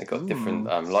 They've got different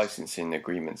licensing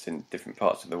agreements in different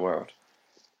parts of the world.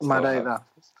 Mad, ain't that?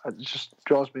 It just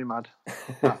drives me mad.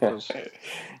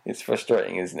 It's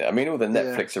frustrating, isn't it? I mean, all the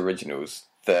Netflix originals,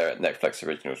 they're Netflix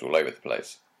originals all over the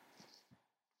place.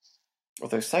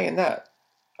 Although saying that,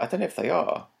 I don't know if they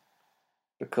are.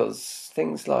 Because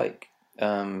things like,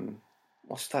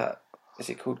 what's that? Is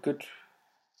it called Good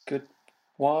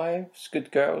Wives?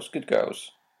 Good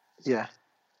Girls? Yeah.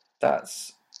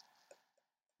 That's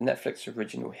Netflix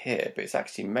original here, but it's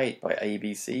actually made by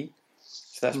ABC.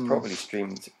 So that's probably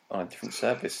streamed on a different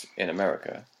service in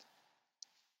America.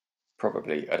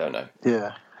 Probably, I don't know.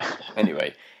 Yeah.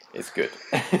 Anyway, it's good.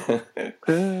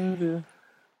 So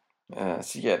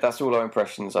yeah, that's all our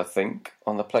impressions, I think,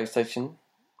 on the PlayStation,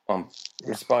 on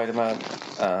Spider-Man,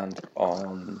 and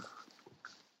on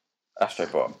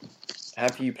Astrobot.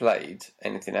 Have you played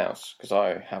anything else? Because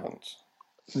I haven't.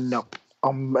 No.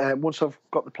 Once I've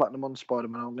got the platinum on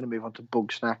Spider-Man, I'm going to move on to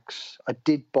Bugsnax. I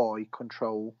did buy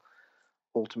Control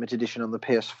Ultimate Edition on the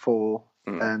PS4,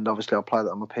 and obviously I'll play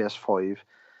that on my PS5,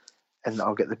 and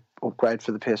I'll get the upgrade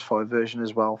for the PS5 version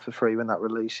as well for free when that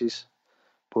releases.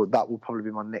 But that will probably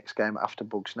be my next game after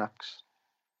Bugsnax.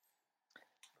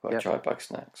 Try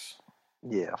Bugsnax.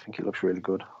 Yeah, I think it looks really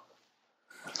good.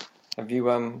 Have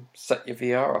you set your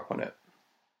VR up on it?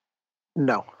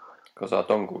 No. Because our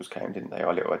dongles came, didn't they?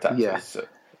 Our little adapters.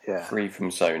 Yeah. Free from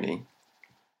Sony.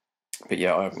 But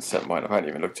yeah, I haven't set mine. I haven't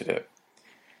even looked at it.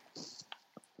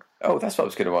 Oh, that's what I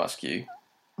was going to ask you.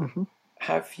 Mm-hmm.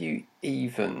 Have you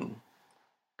even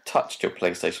touched your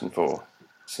PlayStation 4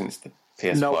 since the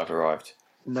PS5 arrived?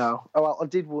 No. Oh, well, I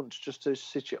did once just to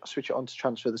switch it on to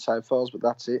transfer the save files, but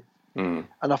that's it. And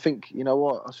I think, you know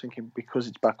what? I was thinking because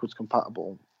it's backwards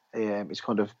compatible, it's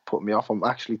kind of put me off. I'm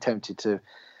actually tempted to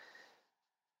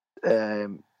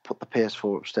put the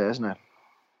PS4 upstairs now.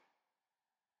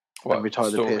 And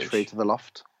retire storage? The PS3 to the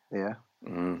loft. Yeah.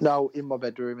 No, in my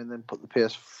bedroom, and then put the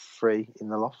PS3 in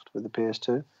the loft with the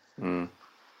PS2.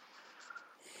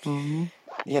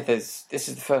 Yeah, this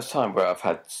is the first time where I've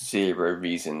had zero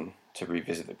reason to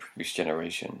revisit the previous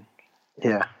generation.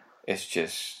 Yeah. It's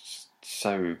just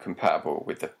so compatible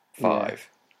with the 5. Yeah.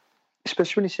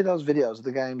 Especially when you see those videos of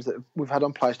the games that we've had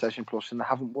on PlayStation Plus and they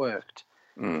haven't worked.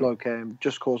 Like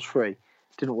Just Cause 3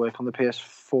 didn't work on the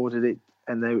PS4, did it?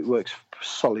 And now it works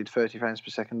solid 30 frames per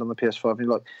second on the PS5. And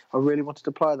you're like, I really wanted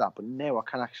to play that, but now I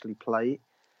can actually play it.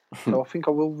 So I think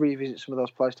I will revisit some of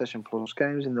those PlayStation Plus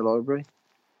games in the library.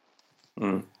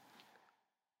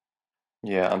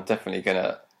 Yeah, I'm definitely going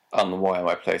to unwire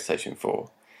my PlayStation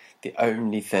 4. The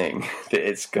only thing that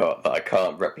it's got that I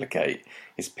can't replicate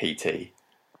is PT.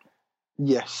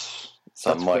 Yes,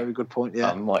 so that's a very good point,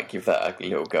 yeah. I might give that a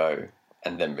little go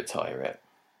and then retire it.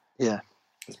 Yeah.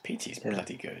 Because PT's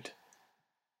bloody good.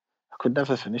 I could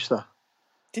never finish that.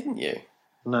 Didn't you?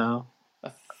 No.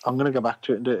 I'm going to go back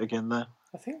to it and do it again now.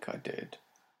 I think I did.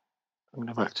 I'm going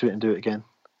to go back to it and do it again.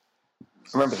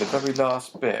 Remember the very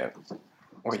last bit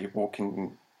where you're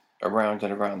walking around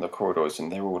and around the corridors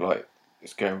and they're all like,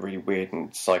 it's going really weird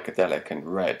and psychedelic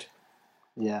and red.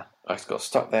 Yeah. I just got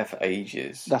stuck there for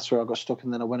ages. That's where I got stuck,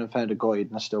 and then I went and found a guide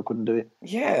and I still couldn't do it.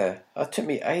 Yeah, it took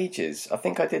me ages. I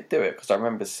think I did do it because I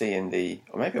remember seeing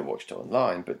or maybe I watched it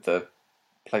online, but the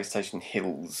PlayStation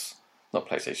Hills, not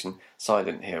PlayStation,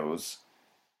 Silent Hills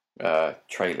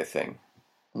trailer thing.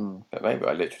 But maybe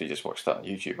I literally just watched that on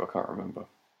YouTube. I can't remember.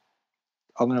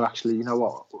 I'm going to actually, you know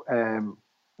what?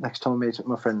 Next time I meet up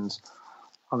with my friends,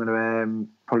 I'm going to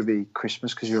probably be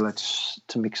Christmas because you're allowed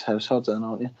to mix households, then,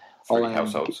 aren't you?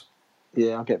 Households.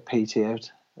 I'll get PT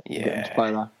out. Yeah. Get them to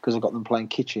play that because I've got them playing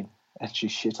Kitchen. And she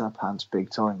shit her pants big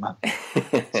time, man.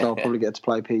 So I'll probably get to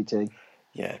play PT.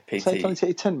 Yeah, PT. So it's only take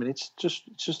you 10 minutes. It's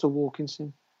just a walking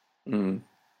sim.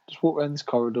 Just walk around this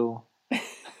corridor.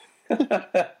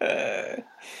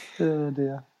 Oh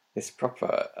dear. It's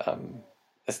proper.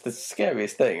 It's the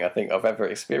scariest thing I think I've ever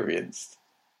experienced.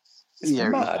 It's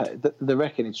mad. They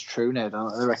reckon it's true now,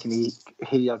 don't they? They reckon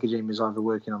Hideo Kojima is either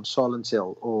working on Silent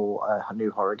Hill or a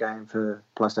new horror game for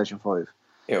PlayStation 5.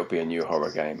 It'll be a new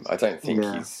horror game. I don't think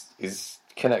his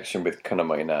connection with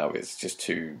Konami now is just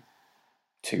too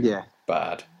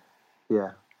bad.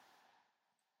 Yeah.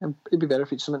 And it'd be better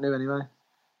if it's something new anyway.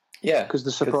 Yeah. Because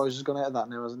the surprise has gone out of that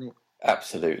now, hasn't it?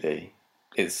 Absolutely.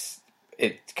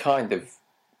 It kind of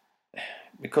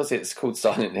because it's called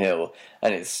Silent Hill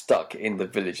and it's stuck in the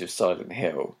village of Silent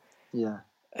Hill. Yeah.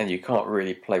 And you can't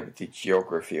really play with the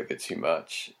geography of it too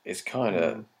much. It's kind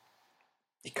of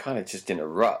you're kind of just in a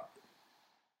rut.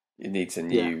 It needs it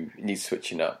needs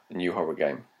switching up, a new horror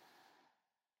game.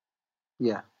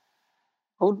 Yeah.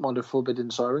 I wouldn't mind a Forbidden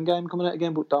Siren game coming out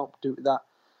again, but don't do that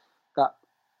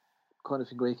kind of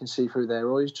thing where you can see through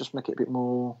their eyes. Just make it a bit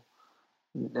more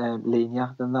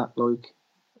linear than that, like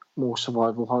more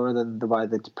survival horror than the way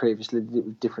they previously did it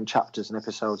with different chapters and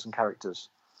episodes and characters.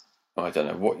 I don't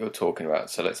know what you're talking about,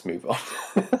 so let's move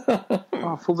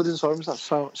on. Forbidden Siren was that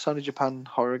Sony Japan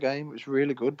horror game. It was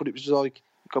really good, but it was like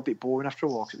it got a bit boring after a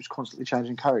while because it was constantly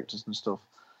changing characters and stuff.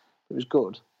 It was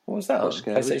good. What was that on?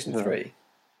 PlayStation 3?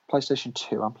 PlayStation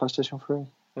 2 and PlayStation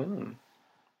 3.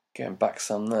 Getting back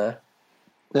some there.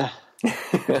 Yeah.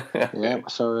 Yeah,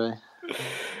 sorry.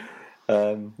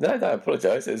 No, don't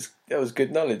apologise. That was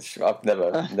good knowledge. I've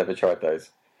never tried those.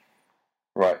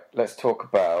 Right, let's talk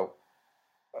about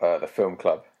the film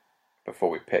club before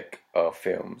we pick our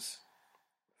films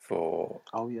for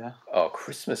our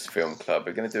Christmas film club.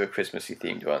 We're going to do a Christmassy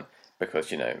themed one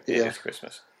because it is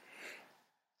Christmas.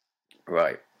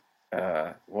 Right.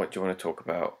 What do you want to talk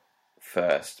about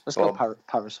first? Let's go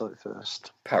Parasite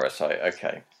first. Parasite,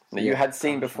 okay. Now, you had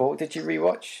seen before. Did you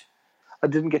rewatch? I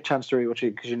didn't get a chance to rewatch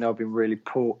it because I've been really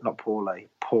poor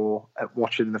at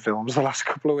watching the films the last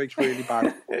couple of weeks. Really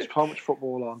bad. There's so much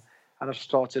football on, and I've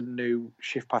started a new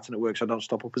shift pattern at work, so I don't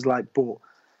stop up as late. But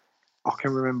I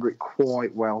can remember it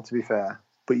quite well, to be fair.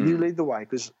 But you lead the way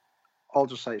because I'll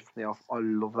just say it from the off. I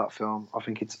love that film. I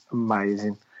think it's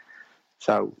amazing.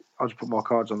 So I'll just put my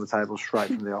cards on the table straight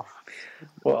from the off.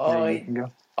 Well, I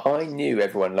knew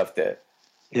everyone loved it.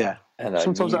 Yeah. And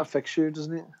sometimes that affects you,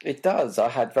 doesn't it? It does. I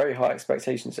had very high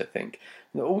expectations, I think.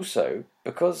 And also,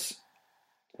 because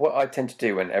what I tend to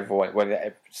do when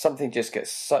something just gets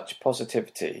such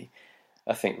positivity,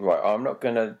 I think, right, I'm not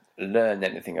going to learn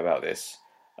anything about this.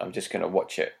 I'm just going to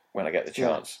watch it when I get the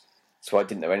chance. Yeah. So I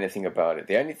didn't know anything about it.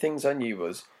 The only things I knew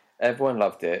was everyone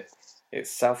loved it. It's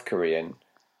South Korean,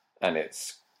 and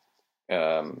it's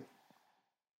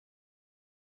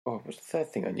what was the third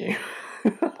thing I knew?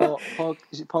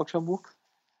 Is it Park Chan-wook?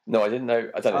 No, I didn't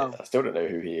know. I still don't know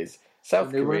who he is.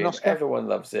 South Korean, everyone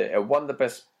loves it. It won the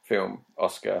Best Film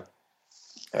Oscar,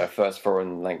 first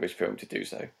foreign language film to do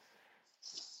so.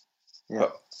 Yeah.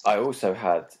 But I also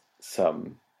had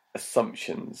some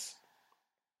assumptions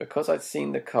because I'd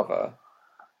seen the cover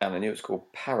and I knew it was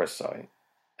called Parasite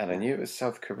and I knew it was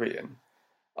South Korean.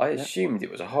 I assumed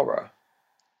it was a horror.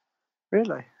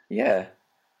 Really? Yeah.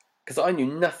 Because I knew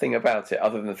nothing about it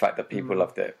other than the fact that people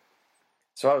loved it.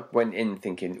 So I went in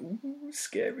thinking, ooh,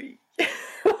 scary.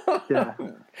 Yeah.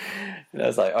 And I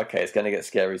was like, okay, it's going to get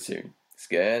scary soon. It's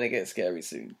going to get scary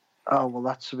soon. Oh, well,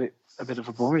 that's a bit of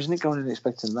a bummer, isn't it, going in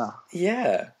expecting that?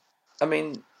 Yeah. I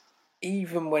mean,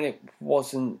 even when it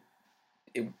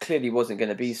clearly wasn't going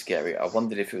to be scary, I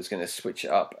wondered if it was going to switch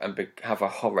it up and have a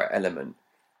horror element.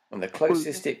 And the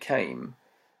closest it came,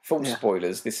 full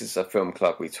spoilers, this is a film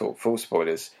club, we talk full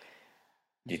spoilers.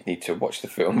 You'd need to watch the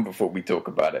film before we talk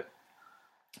about it,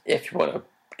 if you want to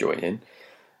join in.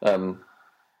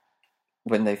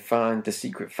 When they find the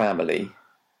secret family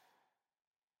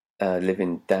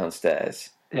living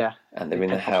downstairs, and they're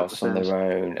in a house on their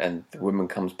own, and the woman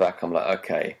comes back, I'm like,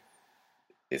 okay,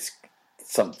 it's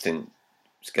something's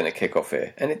going to kick off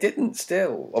here. And it didn't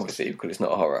still, obviously, because it's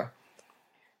not a horror.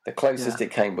 The closest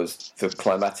it came was the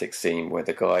climatic scene where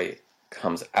the guy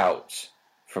comes out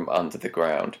from under the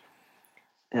ground.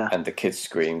 Yeah. And the kid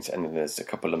screams, and then there's a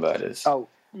couple of murders. Oh,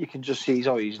 you can just see his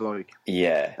eyes, like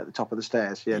at the top of the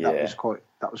stairs. Yeah, that was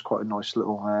quite a nice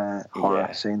little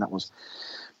horror scene. That was,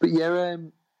 but I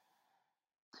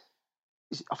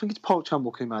think it's Park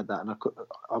Chan-wook who made that, and I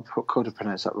could have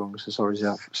pronounced that wrong. So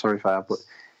sorry if I have. But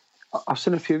I've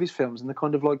seen a few of his films, and they're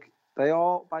kind of like they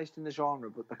are based in the genre,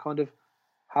 but they kind of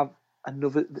have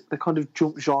they kind of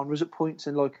jump genres at points,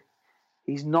 and like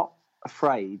he's not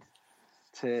afraid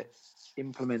to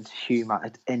implement humour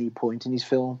at any point in his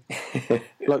film.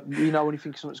 Like, when he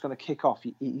thinks something's going to kick off,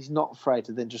 he's not afraid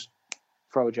to then just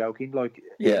throw a joke in. Like,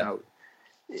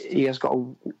 he has got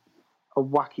a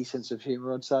wacky sense of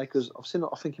humour, I'd say, because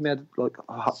I think he made, like,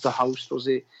 The Host, was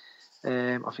it?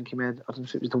 I think he made, I don't know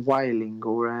if it was The Wailing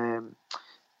or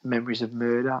Memories of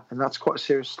Murder, and that's quite a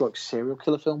serious, like, serial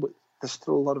killer film, but there's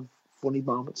still a lot of funny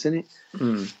moments in it.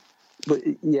 But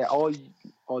yeah,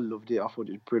 I loved it. I thought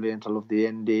it was brilliant. I loved the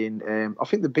ending. I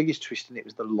think the biggest twist in it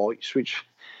was the light switch.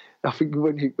 I think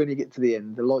when you get to the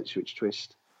end, the light switch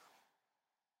twist,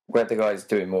 where the guy's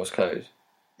doing Morse code.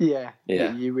 Yeah.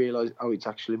 You realise, it's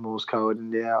actually Morse code,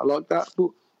 and I like that.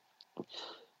 But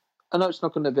I know it's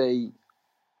not going to be.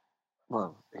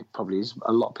 Well, it probably is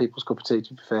a lot of people's cup of tea,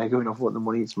 to be fair, going off what the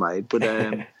money it's made. But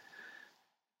I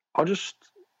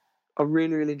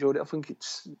really, really enjoyed it. I think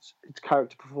it's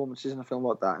character performances in a film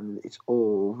like that, and it's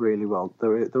all really well.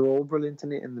 They're all brilliant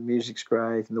in it, and the music's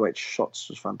great, and the way it's shot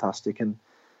was fantastic, and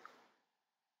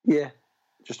yeah,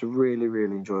 just a really,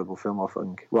 really enjoyable film. I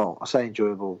think. Well, I say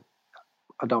enjoyable.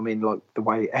 I don't mean like the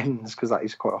way it ends, because that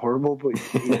is quite horrible, but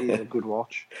it is a good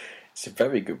watch. It's a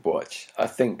very good watch. I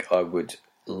think I would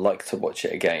like to watch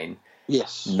it again.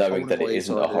 Yes, knowing that it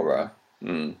isn't a horror,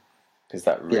 because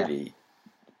that really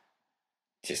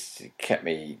just kept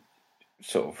me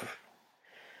sort of.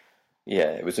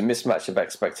 Yeah, it was a mismatch of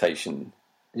expectation.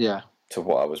 Yeah. To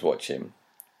what I was watching,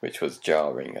 which was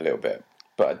jarring a little bit,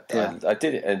 but I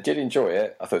did enjoy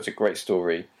it. I thought it was a great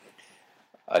story.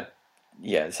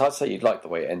 It's hard to say you'd like the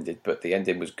way it ended, but the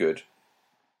ending was good.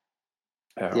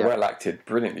 Well acted,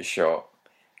 brilliantly shot,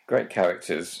 great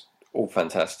characters, all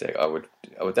fantastic. I would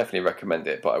definitely recommend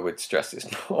it, but I would stress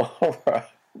it's not a horror.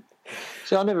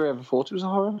 See, I never ever thought it was a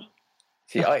horror.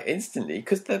 See, I instantly,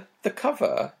 because the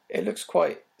cover, it looks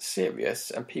quite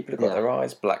serious, and people have got their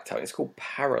eyes blacked out. It's called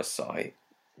Parasite.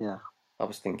 Yeah. I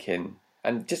was thinking,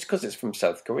 and just because it's from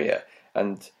South Korea,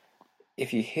 and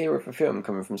if you hear of a film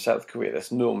coming from South Korea,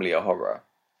 that's normally a horror,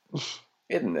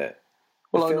 isn't it?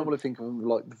 Well, I normally think of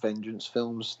like the Vengeance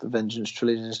films, the Vengeance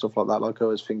trilogy and stuff like that. Like I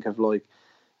always think of like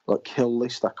Kill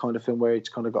List, that kind of film where it's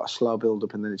kind of got a slow build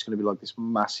up and then it's going to be like this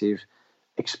massive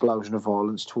explosion of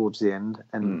violence towards the end,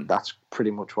 and that's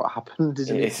pretty much what happened,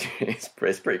 isn't it? It's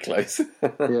pretty close.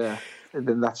 Yeah, and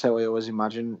then that's how I always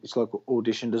imagine. It's like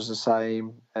Audition does the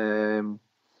same. God,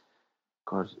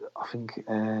 I think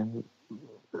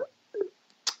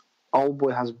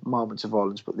Oldboy has moments of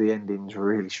violence, but the ending's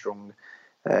really strong.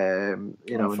 I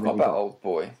forgot about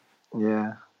Oldboy.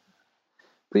 Yeah,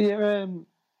 but yeah,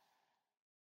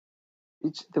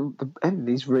 it's the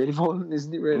ending is really violent,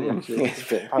 isn't it? Really, actually, it's a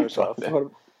bit Parasite.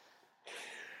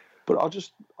 But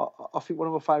I think one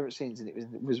of my favourite scenes in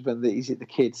it was when the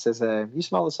kid says, "You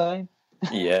smell the same."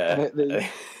 Yeah.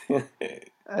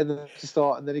 And then to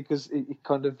start, and then it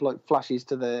kind of like flashes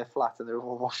to their flat, and they're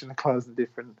all washing the clothes in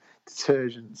different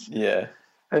detergents. Yeah.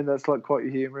 And that's like quite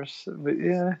humorous. But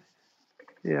yeah,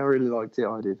 I really liked it.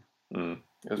 I did. You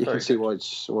can see why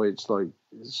it's like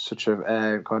such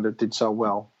a kind of did so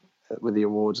well with the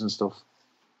awards and stuff.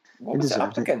 What was it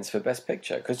up against for Best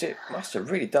Picture? Because it must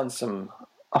have really done some.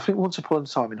 I think Once Upon a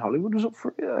Time in Hollywood was up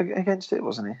against it,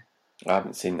 wasn't he? I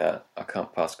haven't seen that. I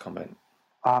can't pass comment.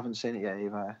 I haven't seen it yet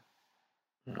either.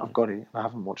 I've got it. I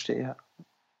haven't watched it yet.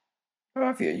 Oh,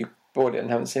 have you? You bought it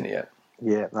and haven't seen it yet?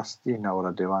 Yeah, you know what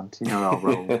I do, Ant. You know how I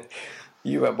roll.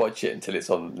 You won't watch it until it's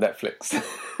on Netflix.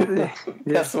 Yeah.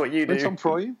 That's what you do. It's on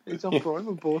Prime. I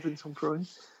bought it on Prime.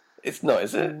 It's not,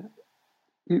 is it?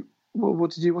 What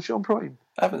did you watch it on Prime?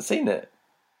 I haven't seen it.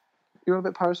 You're on a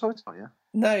bit Parasite, aren't you?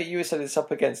 No, you said it's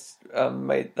up against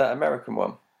that American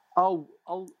one. Oh,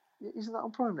 isn't that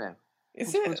on Prime now?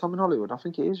 Is it? Time in Hollywood, I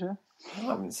think it is. Yeah. I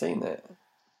haven't seen it.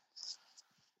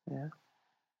 Yeah.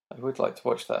 I would like to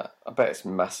watch that. I bet it's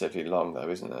massively long, though,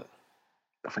 isn't it?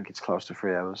 I think it's close to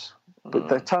 3 hours. But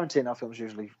the Tarantino films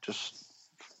usually just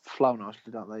flow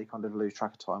nicely, don't they? You kind of lose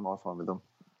track of time, I find, with them.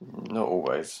 Not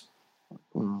always.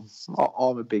 I'm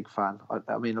a big fan.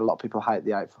 I mean, a lot of people hate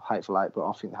the Hateful Eight, but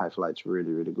I think the Hateful Eight's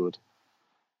really, really good.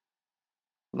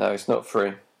 No, it's not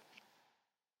free.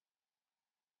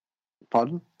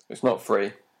 Pardon? It's not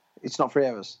free. It's not 3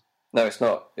 hours? No, it's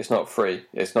not. It's not free.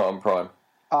 It's not on Prime.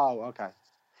 Oh, okay.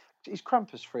 Is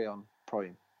Krampus free on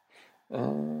Prime?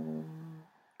 Krampus.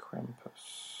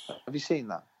 Have you seen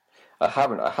that? I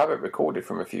haven't. I have it recorded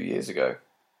from a few years ago.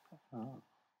 Oh.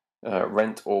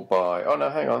 Rent or buy. Oh, no,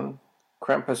 hang on.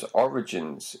 Krampus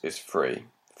Origins is free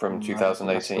from 2018.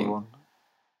 That's the one.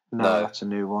 No, that's a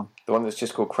new one. The one that's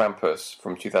just called Krampus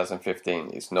from 2015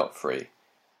 is not free.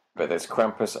 But there's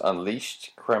Krampus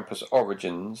Unleashed, Krampus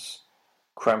Origins,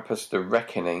 Krampus the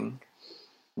Reckoning,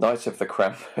 Night of the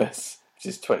Krampus, which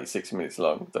is 26 minutes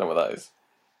long. Don't know what that is.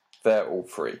 They're all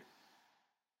free.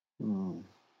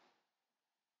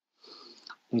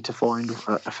 Need to find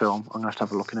a film. I'm going to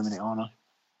have a look in a minute, aren't I?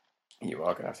 You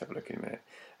are going to have a look in a minute.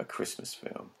 A Christmas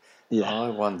film. Yeah. I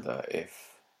wonder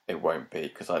if it won't be,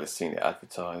 because I'd have seen it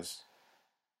advertised.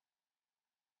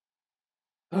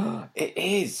 It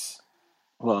is!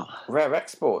 What? Rare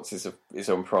Exports is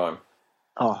on Prime.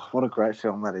 Oh, what a great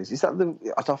film that is. Is that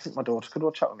I don't think my daughter could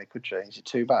watch that with me, could she? Is it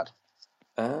too bad?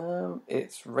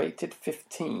 It's rated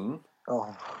 15.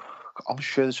 Oh, I'm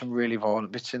sure there's some really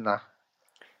violent bits in there.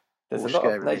 There's a lot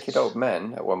of naked old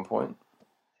men at one point.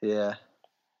 Yeah.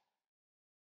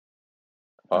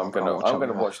 I'm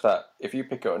gonna watch that. If you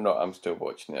pick it or not, I'm still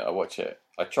watching it. I watch it.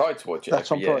 I tried to watch it.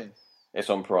 That's on Prime. It's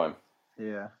on Prime.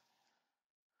 Yeah.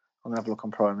 I'm gonna have a look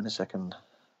on Prime in a second.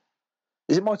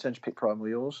 Is it my turn to pick Prime or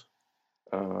yours?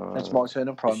 It's my turn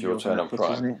on Prime. It's your turn on Netflix,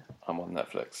 Prime. isn't it? I'm on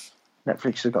Netflix.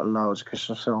 Netflix has got loads of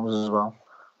Christmas films as well.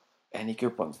 Any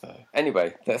good ones though?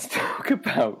 Anyway, let's talk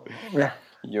about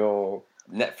your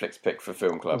Netflix pick for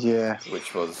Film Club. Yeah.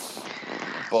 Which was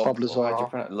Bob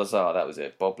Lazar. Lazar, that was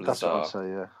it. Bob Lazar. That's what I'd say,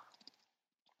 yeah.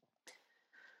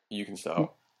 You can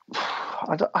start.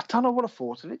 I don't know what I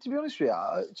thought of it, to be honest with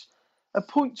you. At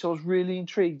points, I was really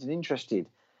intrigued and interested.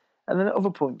 And then at other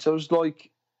points, I was like,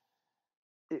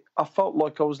 I felt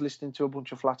like I was listening to a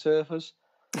bunch of flat earthers.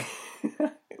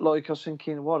 Like, I was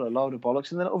thinking, what a load of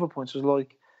bollocks. And then at other points, I was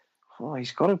like, oh,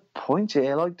 he's got a point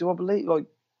here. Like, do I believe, like,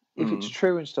 if it's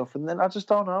true and stuff? And then I just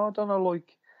don't know. I don't know,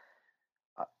 like,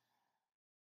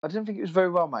 I didn't think it was very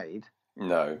well made.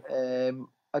 No.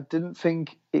 I didn't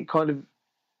think it kind of,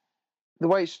 the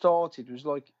way it started was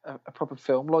like a proper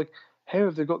film. Like, how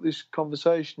have they got this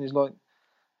conversation? Is like,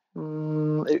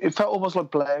 it felt almost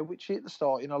like Blair Witch at the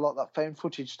start, you know, like that found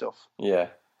footage stuff. Yeah.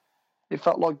 It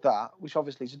felt like that, which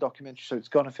obviously is a documentary, so it's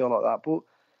going to feel like that. But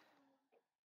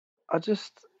I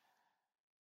just,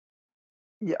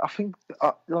 yeah, I think,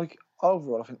 like,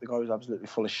 overall, I think the guy was absolutely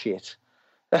full of shit.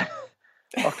 I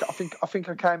think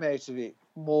I came out of it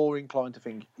more inclined to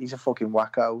think he's a fucking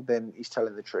wacko than he's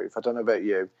telling the truth. I don't know about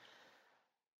you.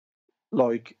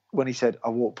 Like, when he said, I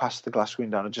walked past the glass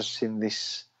window and I just seen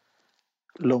this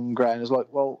lung ground, I was like,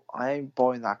 well, I ain't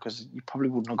buying that, because you probably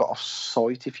wouldn't have got off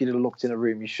sight if you'd have looked in a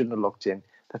room you shouldn't have looked in.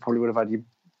 They probably would have had you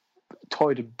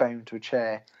tied and bound to a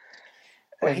chair.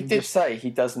 Well, he did say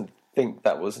he doesn't think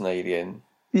that was an alien.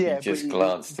 Yeah, he just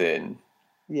glanced in.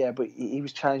 Yeah, but he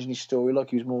was changing his story. Like,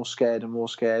 he was more scared and more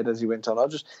scared as he went on.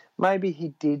 Maybe he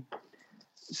did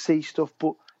see stuff,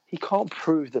 but he can't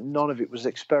prove that none of it was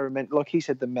experimental. Like he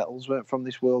said, the metals weren't from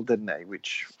this world, didn't they?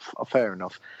 Which, fair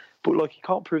enough. But, like, he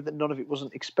can't prove that none of it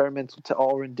wasn't experimental to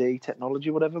R&D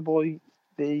technology, whatever, by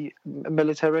the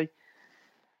military.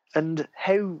 And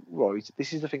how, right,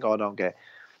 this is the thing I don't get.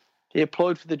 He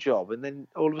applied for the job, and then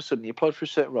all of a sudden he applied for a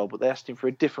certain role, but they asked him for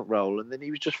a different role, and then he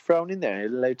was just thrown in there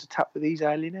and allowed to tap with these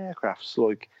alien aircrafts,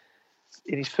 like,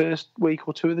 in his first week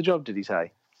or two of the job, did he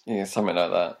say? Yeah, something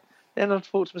like that. Then I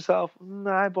thought to myself,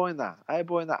 no, I ain't buying that. I ain't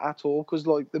buying that at all, because,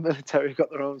 like, the military got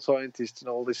their own scientists and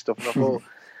all this stuff, and I thought,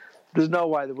 there's no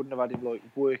way they wouldn't have had him, like,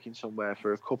 working somewhere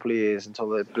for a couple of years until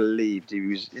they believed he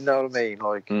was, you know what I mean?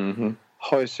 Like,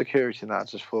 high security and that. I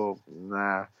just thought,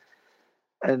 nah.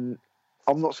 And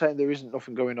I'm not saying there isn't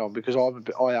nothing going on, because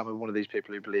I am one of these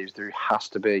people who believes there has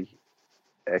to be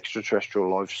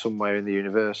extraterrestrial life somewhere in the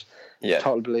universe. Yeah. I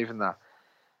totally believe in that.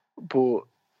 But,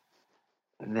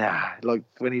 nah, like,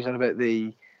 when he's on about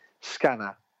the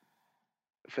scanner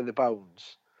for the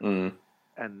bones,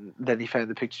 and then he found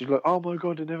the pictures, like, oh my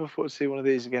God, I never thought I'd see one of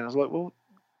these again. I was like, well,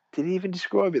 did he even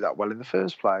describe it that well in the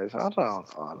first place? I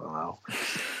don't know.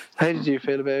 How did you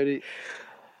feel about it?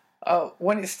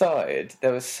 When it started,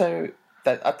 there was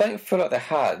I don't feel like they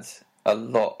had a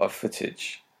lot of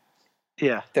footage.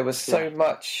 Yeah. There was so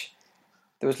much.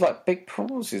 There was like big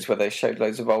pauses where they showed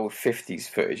loads of old 50s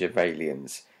footage of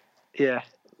aliens. Yeah.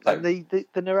 Like, and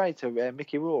the narrator,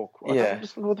 Mickey Rourke, I don't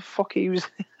understand what the fuck he was.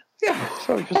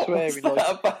 Sorry for swearing. What's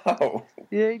that about?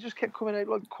 Yeah, he just kept coming out,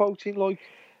 like, quoting, like.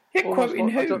 Yeah,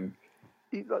 quoting like, who?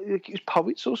 It was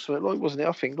poets or something, like, wasn't it?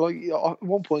 I think, like, at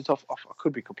one point, I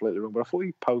could be completely wrong, but I thought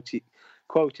he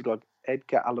quoted like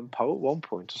Edgar Allan Poe at one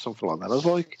point or something like that. I was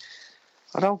like,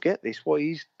 I don't get this. Why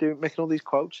he's making all these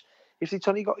quotes? If you've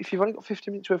only got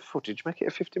 50 minutes worth of footage, make it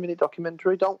a 50-minute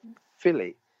documentary. Don't fill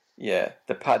it. Yeah,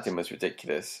 the padding was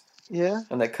ridiculous. Yeah,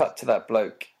 and they cut to that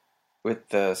bloke with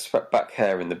the swept back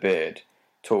hair and the beard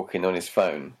talking on his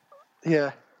phone.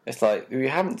 Yeah, it's like we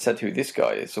haven't said who this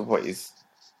guy is or what he's.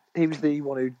 He was the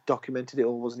one who documented it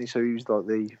all, wasn't he? So he was like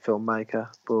the filmmaker,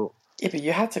 but yeah, but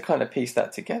you had to kind of piece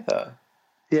that together.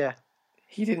 Yeah.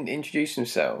 He didn't introduce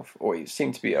himself, or he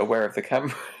seemed to be aware of the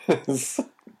cameras.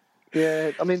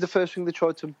 Yeah, I mean, the first thing they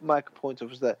tried to make a point of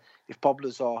was that if Bob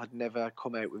Lazar had never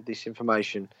come out with this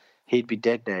information, he'd be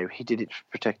dead now. He did it to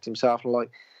protect himself. And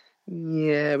like,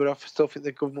 yeah, but I still think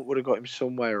the government would have got him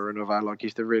somewhere or another, like,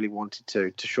 if they really wanted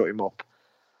to shut him up.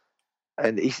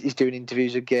 And he's doing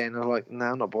interviews again. I'm like, no,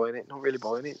 I'm not buying it. Not really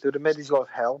buying it. They would have made his life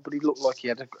hell, but he looked like he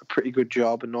had a pretty good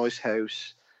job, a nice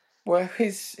house. Well,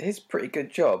 his pretty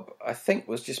good job, I think,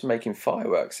 was just making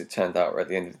fireworks, it turned out, at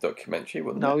the end of the documentary,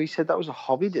 wasn't it? No, he said that was a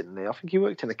hobby, didn't he? I think he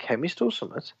worked in a chemist or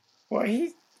something. Well,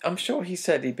 I'm sure he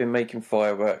said he'd been making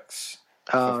fireworks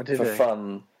for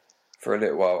fun for a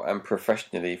little while and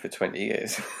professionally for 20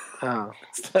 years. Oh.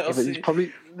 So Yeah, but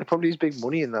there probably is big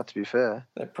money in that, to be fair.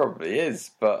 there probably is,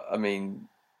 but I mean,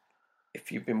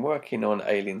 if you've been working on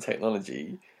alien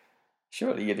technology,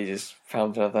 surely you'd have just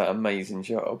found another amazing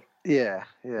job. Yeah.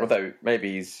 Although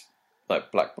maybe he's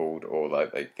like blackballed, or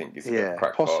like they think he's a bit of a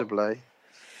crackpot. Possibly.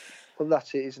 Well,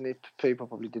 that's it, isn't it? People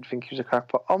probably did think he was a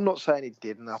crackpot. I'm not saying it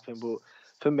didn't happen, but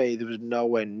for me, there was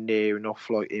nowhere near enough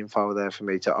like info there for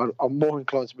me to. I'm more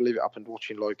inclined to believe it happened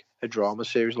watching like a drama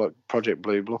series like Project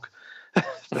Blue Book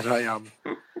than I am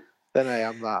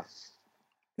that.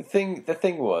 The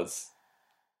thing was,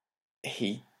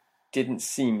 he didn't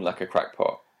seem like a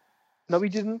crackpot. No, he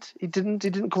didn't. He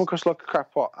didn't come across like a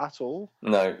crackpot at all.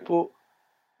 No, but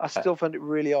I still found it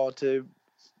really hard to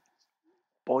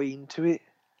buy into it.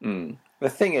 The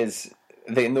thing is,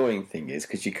 the annoying thing is,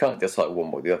 because you can't just like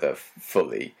one or the other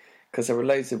fully, because there were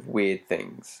loads of weird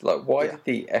things. Like, why did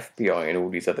the FBI and all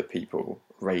these other people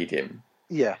raid him?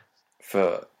 Yeah.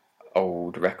 For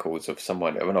old records of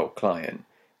an old client,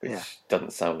 which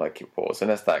doesn't sound like it was,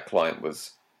 unless that client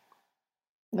was.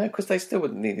 No, because they still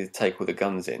wouldn't need to take all the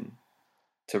guns in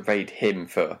to raid him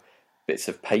for bits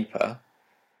of paper.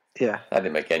 Yeah. That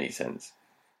didn't make any sense.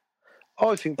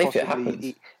 I think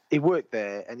possibly he worked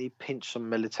there and he pinched some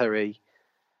military,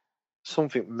 from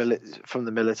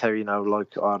the military, you know,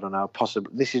 like, I don't know,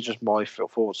 possibly. This is just my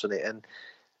thoughts on it. And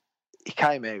he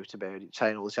came out about it,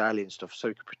 saying all this alien stuff so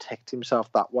he could protect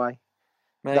himself that way.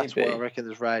 Maybe. That's why I reckon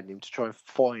there's raiding him, to try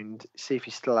and see if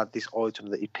he still had this item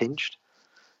that he pinched.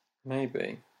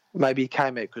 Maybe he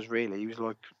came out because really he was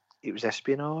like, it was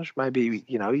espionage. Maybe,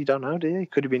 you know, you don't know, do you? He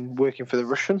could have been working for the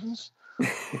Russians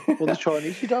or the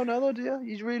Chinese. You don't know, though, do you?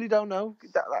 You really don't know.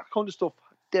 That kind of stuff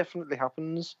definitely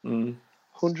happens,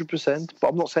 100%. But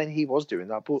I'm not saying he was doing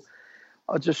that. But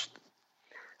I just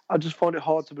find it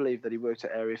hard to believe that he worked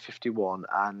at Area 51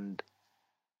 and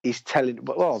he's telling.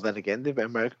 Well, then again, the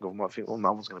American government might think, well,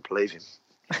 no one's going to believe him.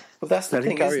 Well, that's the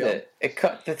thing, isn't it?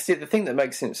 The thing that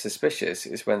makes him suspicious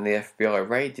is when the FBI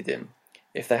raided him.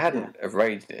 If they hadn't have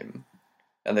raided him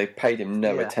and they paid him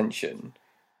no attention,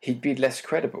 he'd be less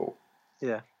credible.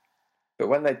 Yeah. But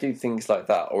when they do things like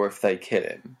that, or if they kill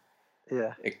him,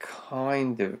 it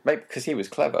kind of... Maybe because he was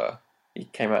clever. He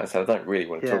came out and said, I don't really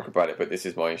want to talk about it, but this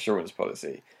is my insurance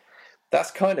policy.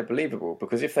 That's kind of believable,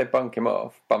 because if they bump him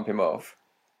off,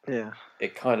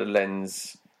 it kind of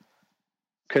lends...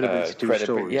 credibility to his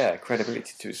story. Yeah,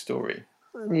 credibility to his story.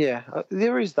 Yeah,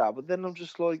 there is that, but then I'm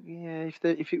just like,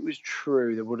 if it was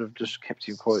true, they would have just kept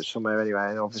him quiet somewhere anyway.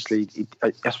 And obviously,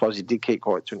 I suppose he did keep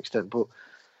quiet to an extent, but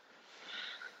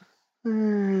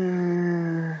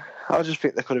I just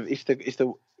think they could have,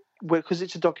 because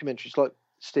it's a documentary. It's like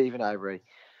Stephen Avery.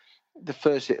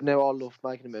 Now I love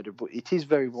Making a Murder, but it is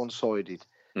very one-sided.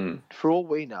 For all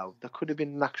we know, there could have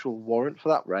been an actual warrant for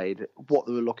that raid, what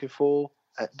they were looking for,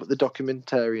 but the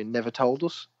documentarian never told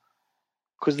us.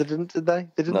 Because they didn't, did they?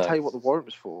 They didn't tell you what the warrant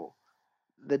was for.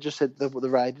 They just said they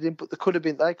raided him. But there could have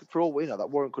been, for all we know,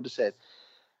 that warrant could have said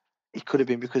it could have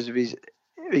been because of his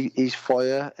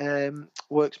fire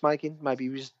works making. Maybe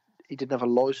he didn't have a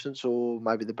license, or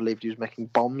maybe they believed he was making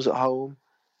bombs at home.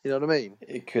 You know what I mean?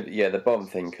 It could, the bomb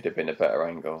thing could have been a better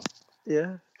angle.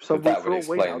 Yeah. So that for would all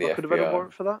we know, they could have had a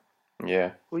warrant for that.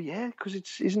 Yeah. Well, yeah, because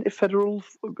isn't it federal?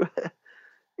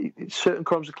 Certain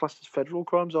crimes are classed as federal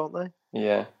crimes, aren't they?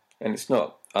 Yeah. And it's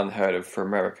not unheard of for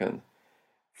American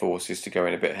forces to go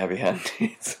in a bit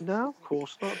heavy-handed. No, of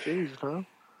course not. Jeez, no.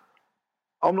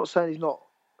 I'm not saying he's not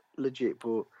legit,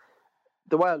 but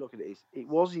the way I look at it is, it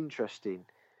was interesting,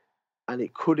 and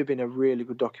it could have been a really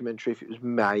good documentary if it was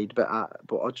made better.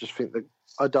 But I just think that,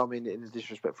 I don't mean it in a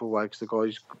disrespectful way, because the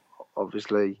guy's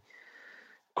obviously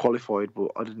qualified,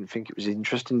 but I didn't think it was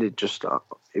interesting.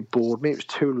 It bored me. It was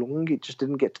too long. It just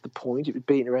didn't get to the point. It was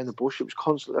beating around the bush. It was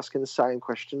constantly asking the same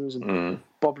questions, and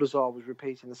Bob Lazar was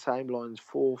repeating the same lines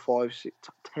 4, 5, 6,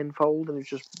 10-fold, and it was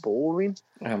just boring.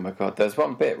 Oh my god! There's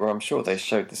one bit where I'm sure they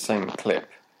showed the same clip.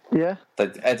 Yeah, they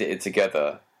edited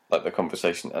together like the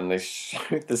conversation, and they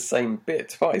showed the same bit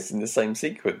twice in the same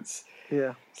sequence.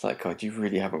 Yeah, it's like, God, you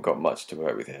really haven't got much to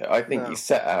work with here. I think he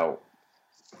set out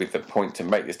with the point to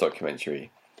make this documentary.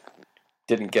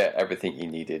 Didn't get everything he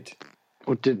needed.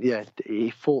 Or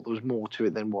he thought there was more to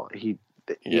it than what he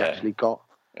actually got.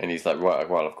 And he's like, right,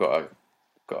 well, I've got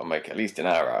to make at least an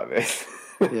hour out of this.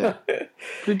 Yeah. But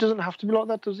it doesn't have to be like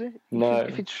that, does it? No.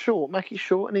 If it's short, make it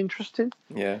short and interesting.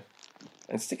 Yeah.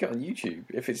 And stick it on YouTube.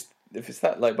 If it's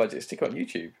that low budget, stick it on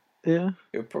YouTube. Yeah.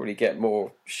 It'll probably get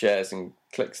more shares and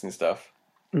clicks and stuff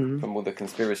from all the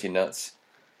conspiracy nuts.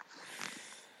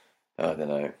 I don't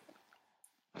know.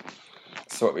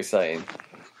 So what we're saying,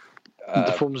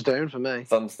 The thumbs down for me.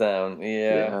 Thumbs down,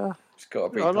 yeah. It's got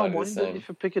to be I kind don't of the mind same. if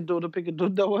I pick a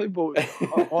dud, that way, but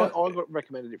I got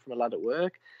recommended it from a lad at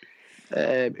work.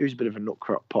 It was a bit of a nut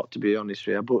pot, to be honest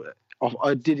with you, but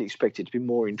I did expect it to be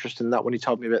more interesting than that when he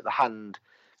told me about the hand.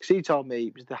 Because he told me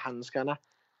it was the hand scanner,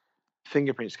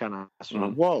 fingerprint scanner. So I'm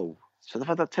like, whoa. So they've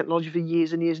had that technology for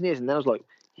years and years and years. And then I was like,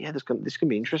 yeah, this can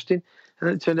be interesting. And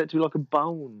then it turned out to be like a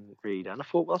bone reader. And I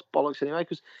thought, well, that's bollocks anyway,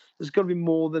 because there's got to be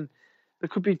more than... There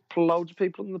could be loads of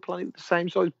people on the planet with the same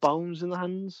size bones in the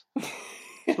hands.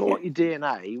 It's not like your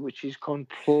DNA, which is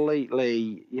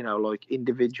completely, like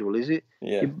individual, is it?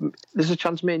 Yeah. There's a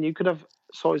chance me and you could have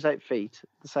size 8 feet,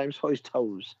 the same size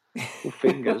toes or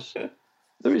fingers.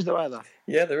 There is, though, either.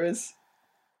 Yeah, there is.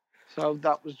 So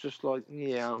that was just like,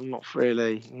 I'm not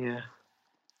really,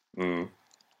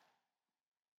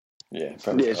 Yeah, it's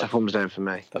a thumbs down for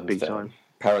me, big time.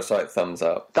 Parasite, thumbs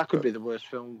up. That could be the worst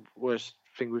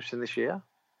thing we've seen this year.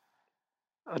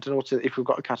 I don't know if we've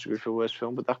got a category for worst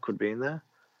film, but that could be in there.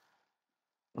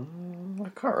 I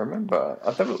can't remember.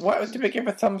 What did we give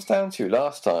a thumbs down to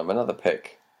last time? Another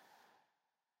pick.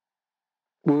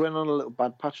 We went on a little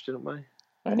bad patch, didn't we?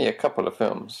 Only a couple of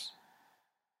films.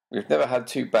 We've never had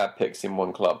 2 bad picks in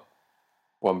one club,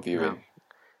 one viewing. No.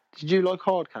 Did you like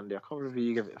Hard Candy? I can't remember if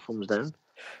you gave it a thumbs down.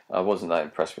 I wasn't that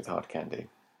impressed with Hard Candy.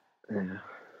 Yeah.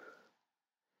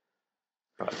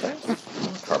 But I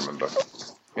can't remember.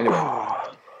 Anyway,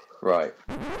 right.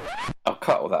 I'll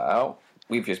cut all that out.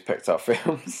 We've just picked our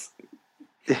films.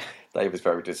 Dave was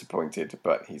very disappointed,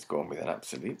 but he's gone with an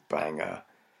absolute banger.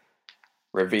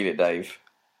 Reveal it, Dave.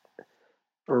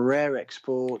 Rare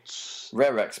Exports.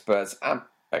 Rare Exports.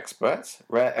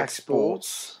 Rare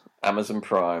Exports. Amazon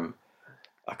Prime.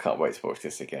 I can't wait to watch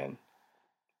this again.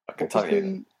 I can tell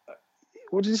you.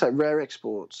 What did you say? Rare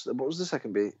Exports. What was the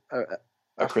second bit?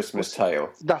 A Christmas Tale.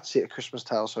 That's it, A Christmas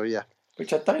Tale, so yeah.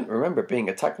 Which I don't remember being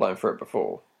a tagline for it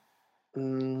before.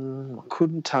 I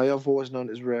couldn't tell you. I've always known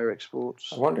it as Rare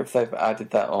Exports. I wonder if they've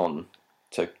added that on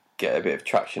to get a bit of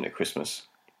traction at Christmas.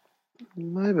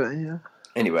 Maybe, yeah.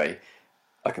 Anyway,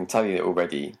 I can tell you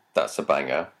already that's a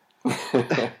banger.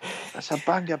 That's a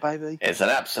banger, baby. It's an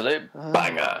absolute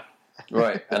banger.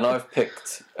 Right, and I've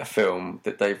picked a film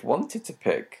that Dave wanted to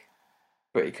pick,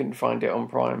 but he couldn't find it on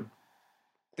Prime.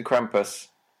 The Krampus.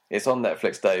 It's on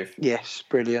Netflix, Dave. Yes,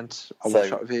 brilliant. I'll watch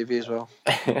that with Evie as well.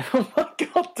 Oh my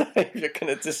God, Dave, you're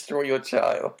going to destroy your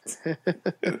child.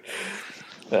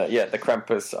 Yeah, The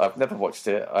Krampus. I've never watched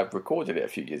it. I've recorded it a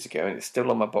few years ago, and it's still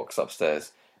on my box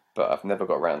upstairs, but I've never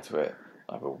got around to it.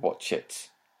 I will watch it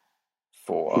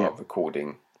for our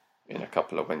recording in a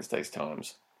couple of Wednesdays'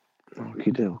 times.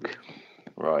 Okie doke.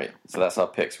 Right, so that's our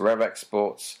picks. Rare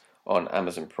Exports on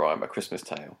Amazon Prime, A Christmas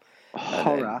Tale.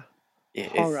 Horror.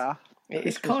 Horror. It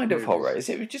is kind of horror. Is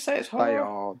it? Would you say it's horror? They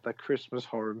are. The Christmas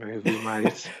horror movies,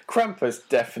 mate. Krampus,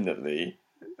 definitely.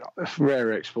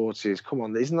 Rare Exports is. Come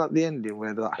on, isn't that the ending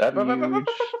where that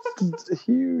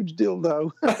huge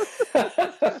dildo?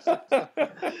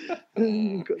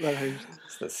 Got that host.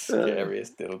 It's the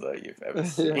scariest dildo you've ever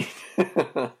seen.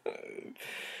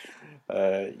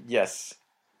 Yes.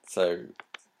 So,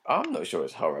 I'm not sure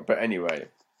it's horror, but anyway,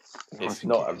 it's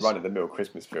not a run-of-the-mill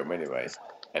Christmas film anyway,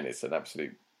 and it's an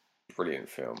absolute brilliant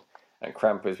film. And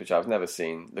Krampus, which I've never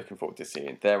seen, looking forward to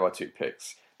seeing. There are 2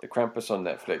 picks. The Krampus on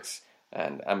Netflix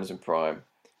and Amazon Prime,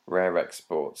 Rare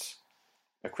Exports,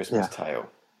 A Christmas Tale.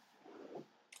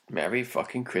 Merry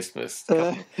fucking Christmas.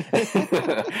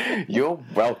 You're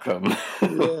welcome.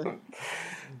 No,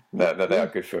 they are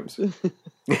good films. Oh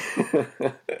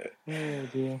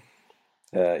dear.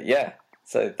 Yeah,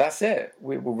 so that's it.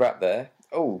 We will wrap there.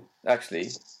 Oh, actually,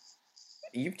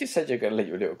 you've just said you're going to let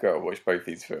your little girl watch both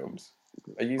these films.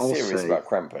 Are you serious about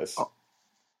Krampus?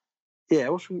 Yeah,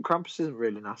 Krampus isn't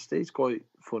really nasty. It's quite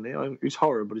funny. It's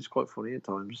horror, but it's quite funny at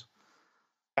times.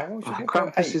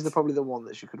 Krampus is probably the one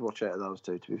that she could watch out of those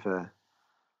 2, to be fair.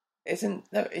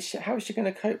 How is she going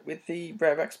to cope with the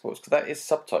Rare Exports? Because that is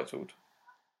subtitled.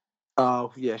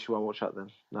 Oh, yeah, she won't watch that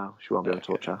then. No, she won't be able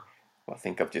to watch that. Well, I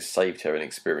think I've just saved her an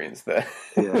experience there.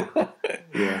 Yeah,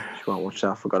 she won't watch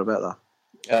that. I forgot about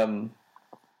that.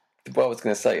 What I was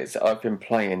going to say is I've been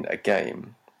playing a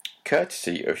game,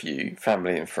 courtesy of you,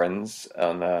 family and friends,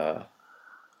 on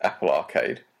Apple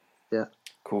Arcade. Yeah.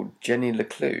 Called Jenny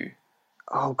LeClue.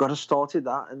 Oh God, I started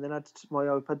that and then my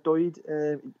iPad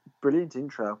died. Brilliant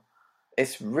intro.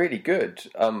 It's really good.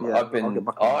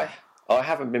 I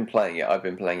haven't been playing it. I've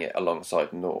been playing it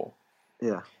alongside Nor.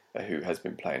 Yeah. Who has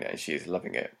been playing it, and she is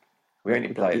loving it. We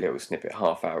only play a little snippet,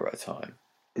 half hour at a time.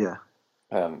 Yeah.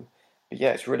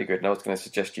 Yeah, it's really good, and I was going to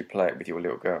suggest you play it with your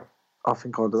little girl. I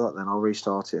think I'll do that then. I'll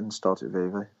restart it and start it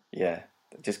with Vivi. Yeah,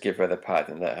 just give her the pad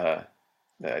and let her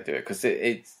that I do it because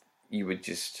it's you would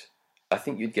just. I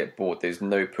think you'd get bored. There's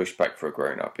no pushback for a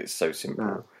grown-up. It's so simple.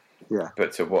 No. Yeah.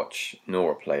 But to watch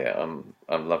Nora play it, I'm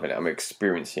loving it. I'm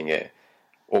experiencing it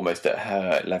almost at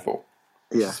her level,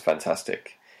 which is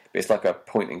fantastic. But it's like a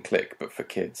point and click, but for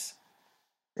kids.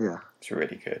 Yeah. It's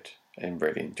really good. I'm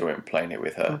really enjoying playing it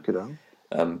with her. Okay.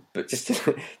 But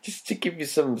just to give you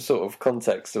some sort of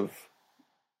context of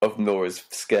Nora's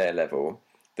scare level,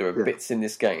 there are bits in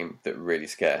this game that really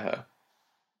scare her.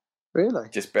 Really?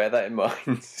 Just bear that in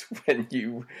mind when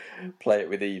you play it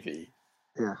with Evie.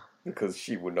 Yeah. Because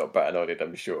she would not bat an eyelid,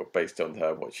 I'm sure, based on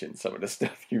her watching some of the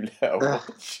stuff you let her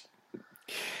watch.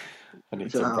 I need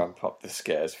to ramp up the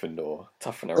scares for Nora.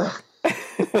 Toughen her up.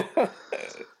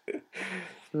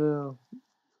 Yeah.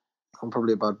 I'm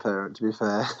probably a bad parent, to be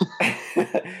fair.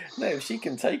 No, if she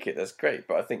can take it, that's great.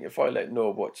 But I think if I let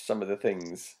Nora watch some of the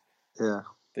things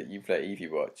that you've let Evie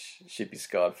watch, she'd be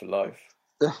scarred for life.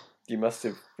 You must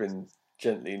have been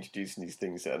gently introducing these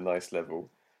things at a nice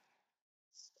level.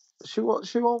 She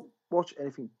won't watch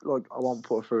anything, like, I won't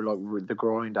put her through, like, the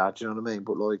grinder, do you know what I mean?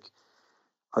 But, like,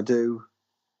 I do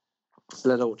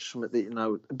let her watch something that, you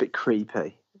know, a bit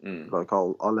creepy. Like,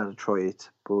 I'll let her try it,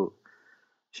 but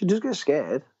she does get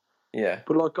scared. Yeah.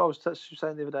 But, like, I was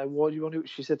saying the other day, why do you want to,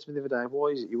 she said to me the other day, why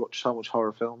is it you watch so much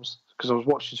horror films? Because I was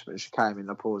watching something, she came in,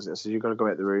 I paused it, I said, you've got to go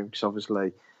out the room, because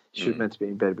obviously she was meant to be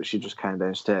in bed, but she just came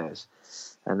downstairs.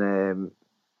 And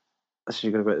I said,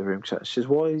 you've got to go out the room. She says,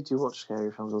 why do you watch scary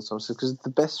films all the time? I said, because the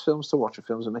best films to watch are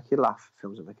films that make you laugh,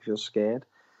 films that make you feel scared.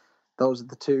 Those are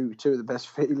the two of the best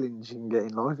feelings you can get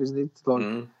in life, isn't it?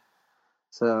 Like,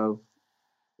 so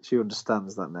she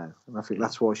understands that now. And I think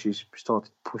that's why she's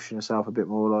started pushing herself a bit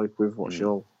more, like, with what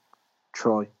she'll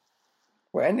try.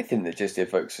 Well, anything that just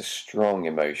evokes a strong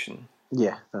emotion.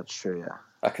 Yeah, that's true, yeah.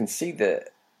 I can see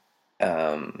that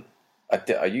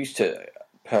I used to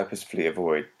purposefully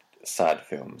avoid sad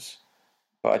films,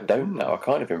 but I don't now. I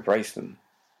kind of embrace them.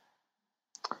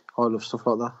 I love stuff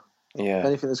like that. Yeah.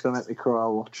 Anything that's going to make me cry,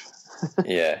 I'll watch.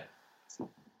 Yeah.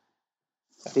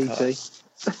 E.T.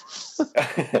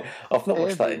 I've not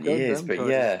watched that in years, but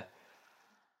yeah.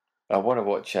 I want to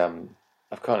watch...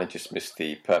 I've kind of just missed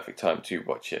the perfect time to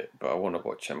watch it, but I want to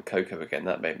watch Coco again.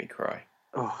 That made me cry.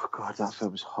 Oh, God, that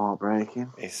film was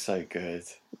heartbreaking. It's so good.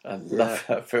 I love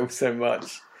that film so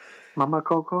much. Mama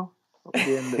Coco? At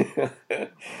the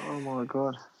end oh, my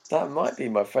God. That might be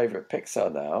my favourite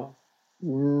Pixar now.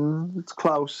 It's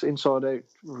close. Inside Out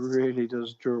really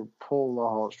does pull the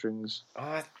heartstrings.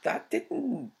 That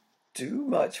didn't do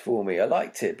much for me. I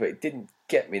liked it, but it didn't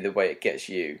get me the way it gets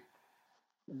you.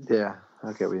 Yeah,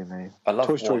 I get what you mean. I love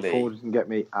Toy Story Wall-E. 4 didn't get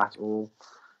me at all.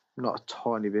 Not a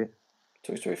tiny bit.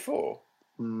 Toy Story 4?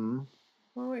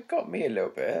 Well, it got me a little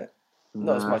bit.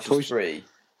 Not as much as 3.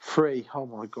 3, oh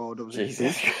my God. I was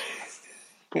Jesus Christ.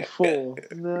 But 4,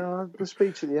 no, the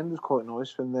speech at the end was quite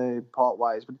nice when they part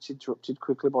ways, but it's interrupted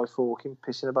quickly by Forkin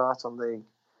pissing about on the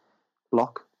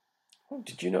lock. Oh,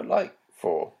 did you not like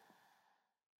 4?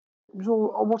 It was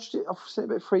all, I watched it, I've seen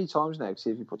it about 3 times now to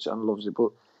see if he puts it on and loves it,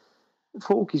 but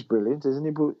Forky's brilliant, isn't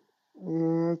he? But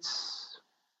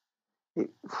yeah,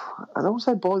 I don't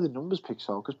say by the numbers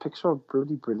Pixar, because Pixar are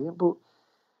bloody brilliant, but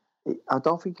I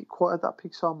don't think it quite had that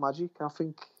Pixar magic. I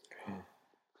think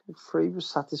 3 was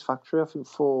satisfactory. I think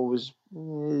 4 was,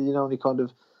 only kind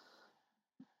of,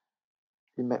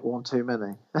 you met one too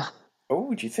many.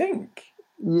 Oh, do you think?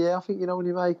 Yeah, I think, when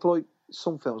you make, like,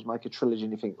 some films make a trilogy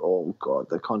and you think, oh, God,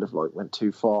 they kind of, like, went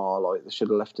too far. Like, they should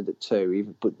have left it at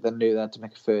 2, but they knew they had to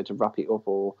make a 3rd to wrap it up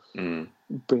or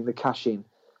bring the cash in.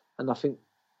 And I think,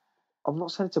 I'm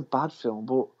not saying it's a bad film,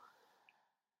 but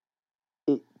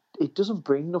it doesn't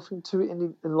bring nothing to it.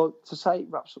 And like, to say it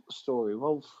wraps up the story,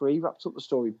 well, 3 wraps up the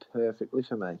story perfectly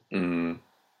for me.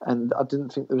 And I didn't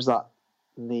think there was that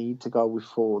need to go with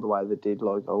 4 the way they did.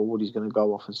 Like, oh, Woody's going to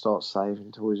go off and start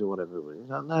saving toys or whatever.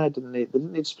 No, they didn't need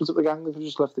to split up the gang. They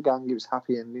just left the gang. It was a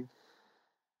happy ending.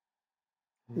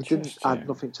 It didn't add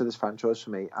nothing to this franchise for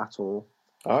me at all.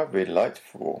 I really liked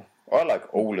 4. I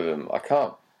like all of them. I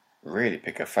can't really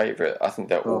pick a favourite. I think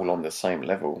they're all on the same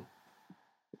level.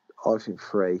 I think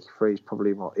 3. 3 is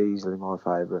probably easily my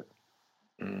favourite.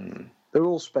 They're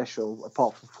all special.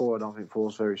 Apart from 4, I don't think 4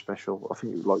 is very special. I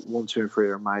think like 1, 2, and 3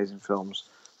 are amazing films.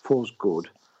 4's good,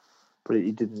 but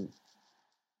it didn't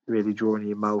really draw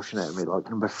any emotion out of me. Like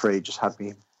number 3 just had me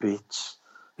in bits.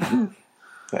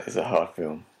 That is a hard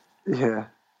film. Yeah.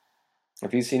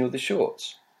 Have you seen all the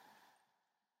shorts?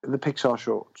 The Pixar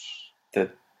shorts.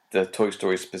 The Toy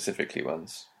Story specifically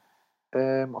ones.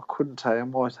 I couldn't tell you. I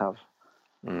might have.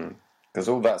 Because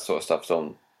all that sort of stuff's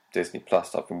on Disney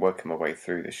Plus. I've been working my way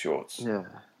through the shorts. Yeah.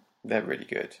 They're really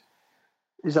good.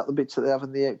 Is that the bits that they have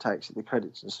in the outtakes, in the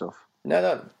credits and stuff?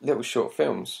 No, little short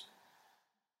films.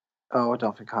 Oh, I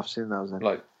don't think I've seen those then.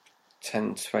 Like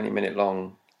 10, 20-minute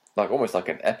long, like almost like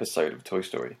an episode of Toy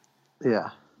Story.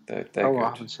 Yeah. They're good. I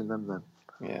haven't seen them then.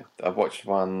 Yeah, I watched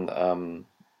one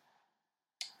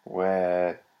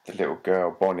where the little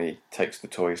girl, Bonnie, takes the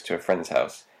toys to a friend's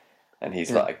house, and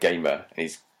he's like a gamer, and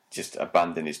he's just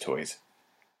abandoned his toys.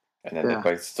 And then they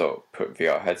both put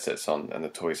VR headsets on, and the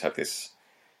toys have this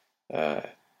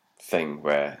thing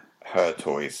where her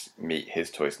toys meet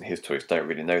his toys, and his toys don't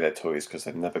really know their toys because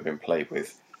they've never been played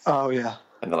with. Oh, yeah.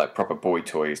 And they're like proper boy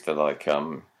toys. They're like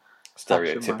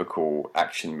stereotypical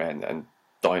action men and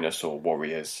dinosaur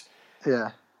warriors.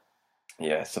 Yeah.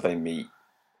 Yeah, so they meet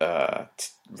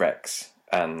Rex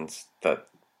and that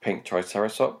pink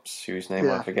Triceratops, whose name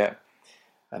I forget.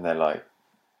 And they're like,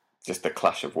 just the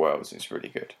clash of worlds. It's really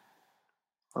good.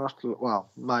 Well,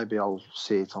 maybe I'll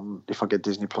see it on if I get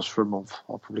Disney Plus for a month.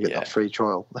 I'll probably get that free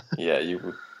trial. Yeah, you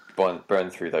would burn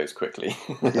through those quickly.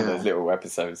 Those little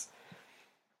episodes.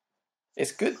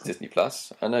 It's good, Disney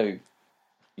Plus. I know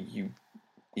your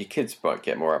kids might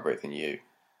get more out of it than you.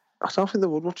 I don't think they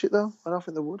would watch it though. I don't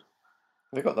think they would.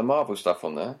 They've got the Marvel stuff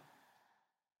on there.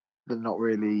 They're not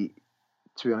really,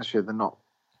 to be honest with you, they're not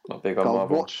big on Marvel.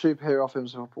 They'll watch superhero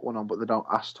films if I put one on, but they don't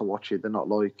ask to watch it. They're not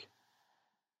like,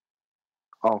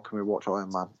 oh, can we watch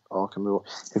Iron Man? Oh, can we watch...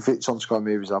 If it's on Sky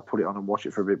Movies, I'll put it on and watch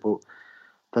it for a bit, but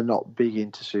they're not big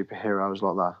into superheroes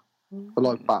like that. They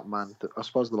like Batman. I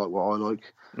suppose they like what I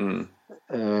like.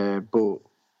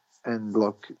 And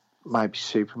like maybe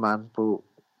Superman, but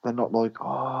they're not like,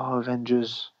 oh,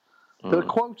 Avengers. They'll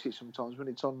quote it sometimes when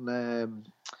it's on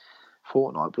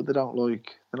Fortnite, but they're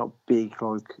not big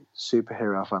like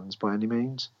superhero fans by any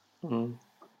means. No,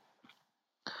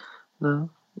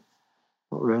 not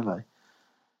really.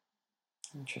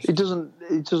 It doesn't.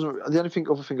 The other thing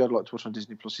I'd like to watch on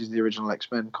Disney Plus is the original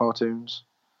X-Men cartoons.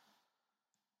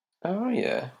 Oh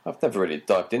yeah, I've never really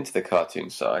dived into the cartoon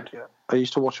side. Yeah, I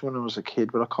used to watch them when I was a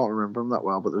kid, but I can't remember them that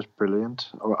well. But it was brilliant.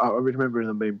 I remember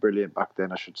them being brilliant back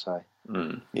then, I should say.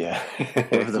 Yeah.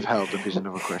 Whether they've held up is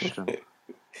another question.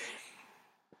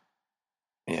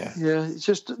 Yeah. Yeah,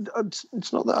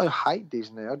 it's not that I hate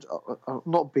Disney. I'm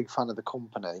not a big fan of the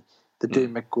company. They do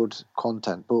make good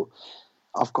content, but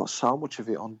I've got so much of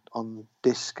it on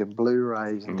disc and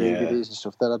Blu-rays and DVDs and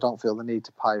stuff that I don't feel the need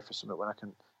to pay for something when I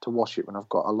can to watch it when I've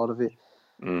got a lot of it.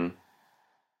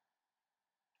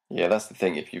 Yeah, that's the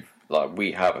thing. If we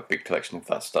have a big collection of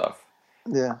that stuff.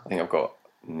 Yeah, I think I've got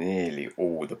nearly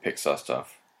all the Pixar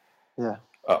stuff. Yeah,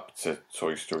 up to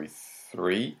Toy Story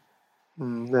 3.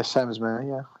 They're the same as me.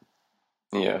 Yeah.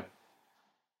 Yeah.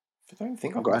 I don't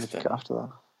think I've got anything after that.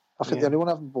 I think the only one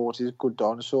I haven't bought is Good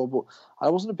Dinosaur, but I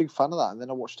wasn't a big fan of that. And then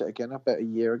I watched it again about a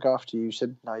year ago after you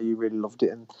said, no, you really loved it.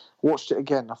 And watched it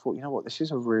again. I thought, you know what, this is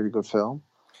a really good film.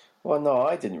 Well, no,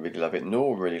 I didn't really love it.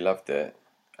 Nor really loved it.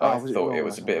 I thought it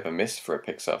was a bit of a miss for a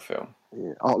Pixar film.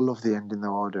 Yeah, I love the ending,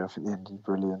 though. I do. I think the ending's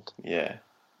brilliant. Yeah.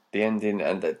 The ending,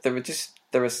 and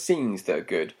there are scenes that are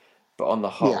good, but on the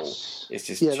whole, it's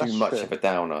just too much of a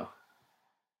downer.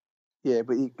 Yeah,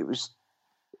 but it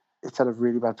had a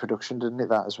really bad production, didn't it,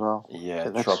 that as well? Yeah,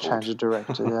 they had to change the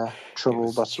director, yeah.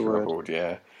 Troubled, that's the word. Troubled,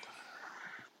 yeah.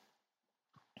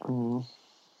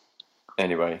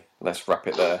 Anyway, let's wrap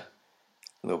it there.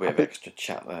 A little bit of extra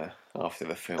chat there after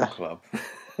the film club.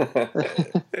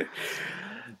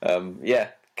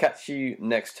 Catch you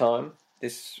next time.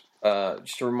 This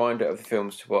just a reminder of the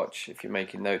films to watch if you're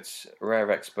making notes.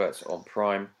 Rare Experts on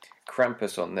Prime,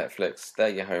 Krampus on Netflix. They're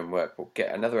your homework. We'll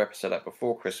get another episode out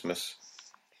before Christmas.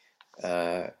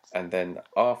 And then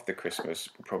after Christmas,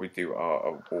 we'll probably do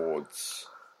our awards,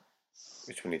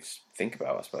 which we need to think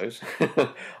about, I suppose.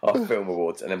 Our film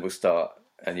awards, and then we'll start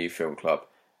a new film club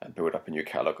and build up a new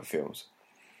catalogue of films.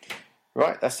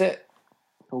 Right, that's it.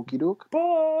 Okie doke.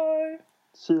 Bye.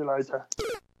 See you later.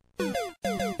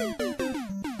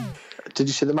 Did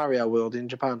you see the Mario World in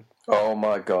Japan? Oh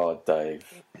my God, Dave.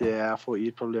 Yeah, I thought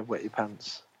you'd probably have wet your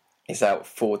pants. It's out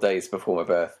 4 days before my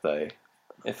birthday.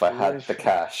 If I had the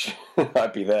cash,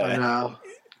 I'd be there. I know.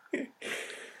 If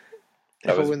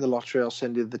I win the lottery, I'll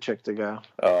send you the check to go.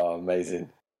 Oh, amazing.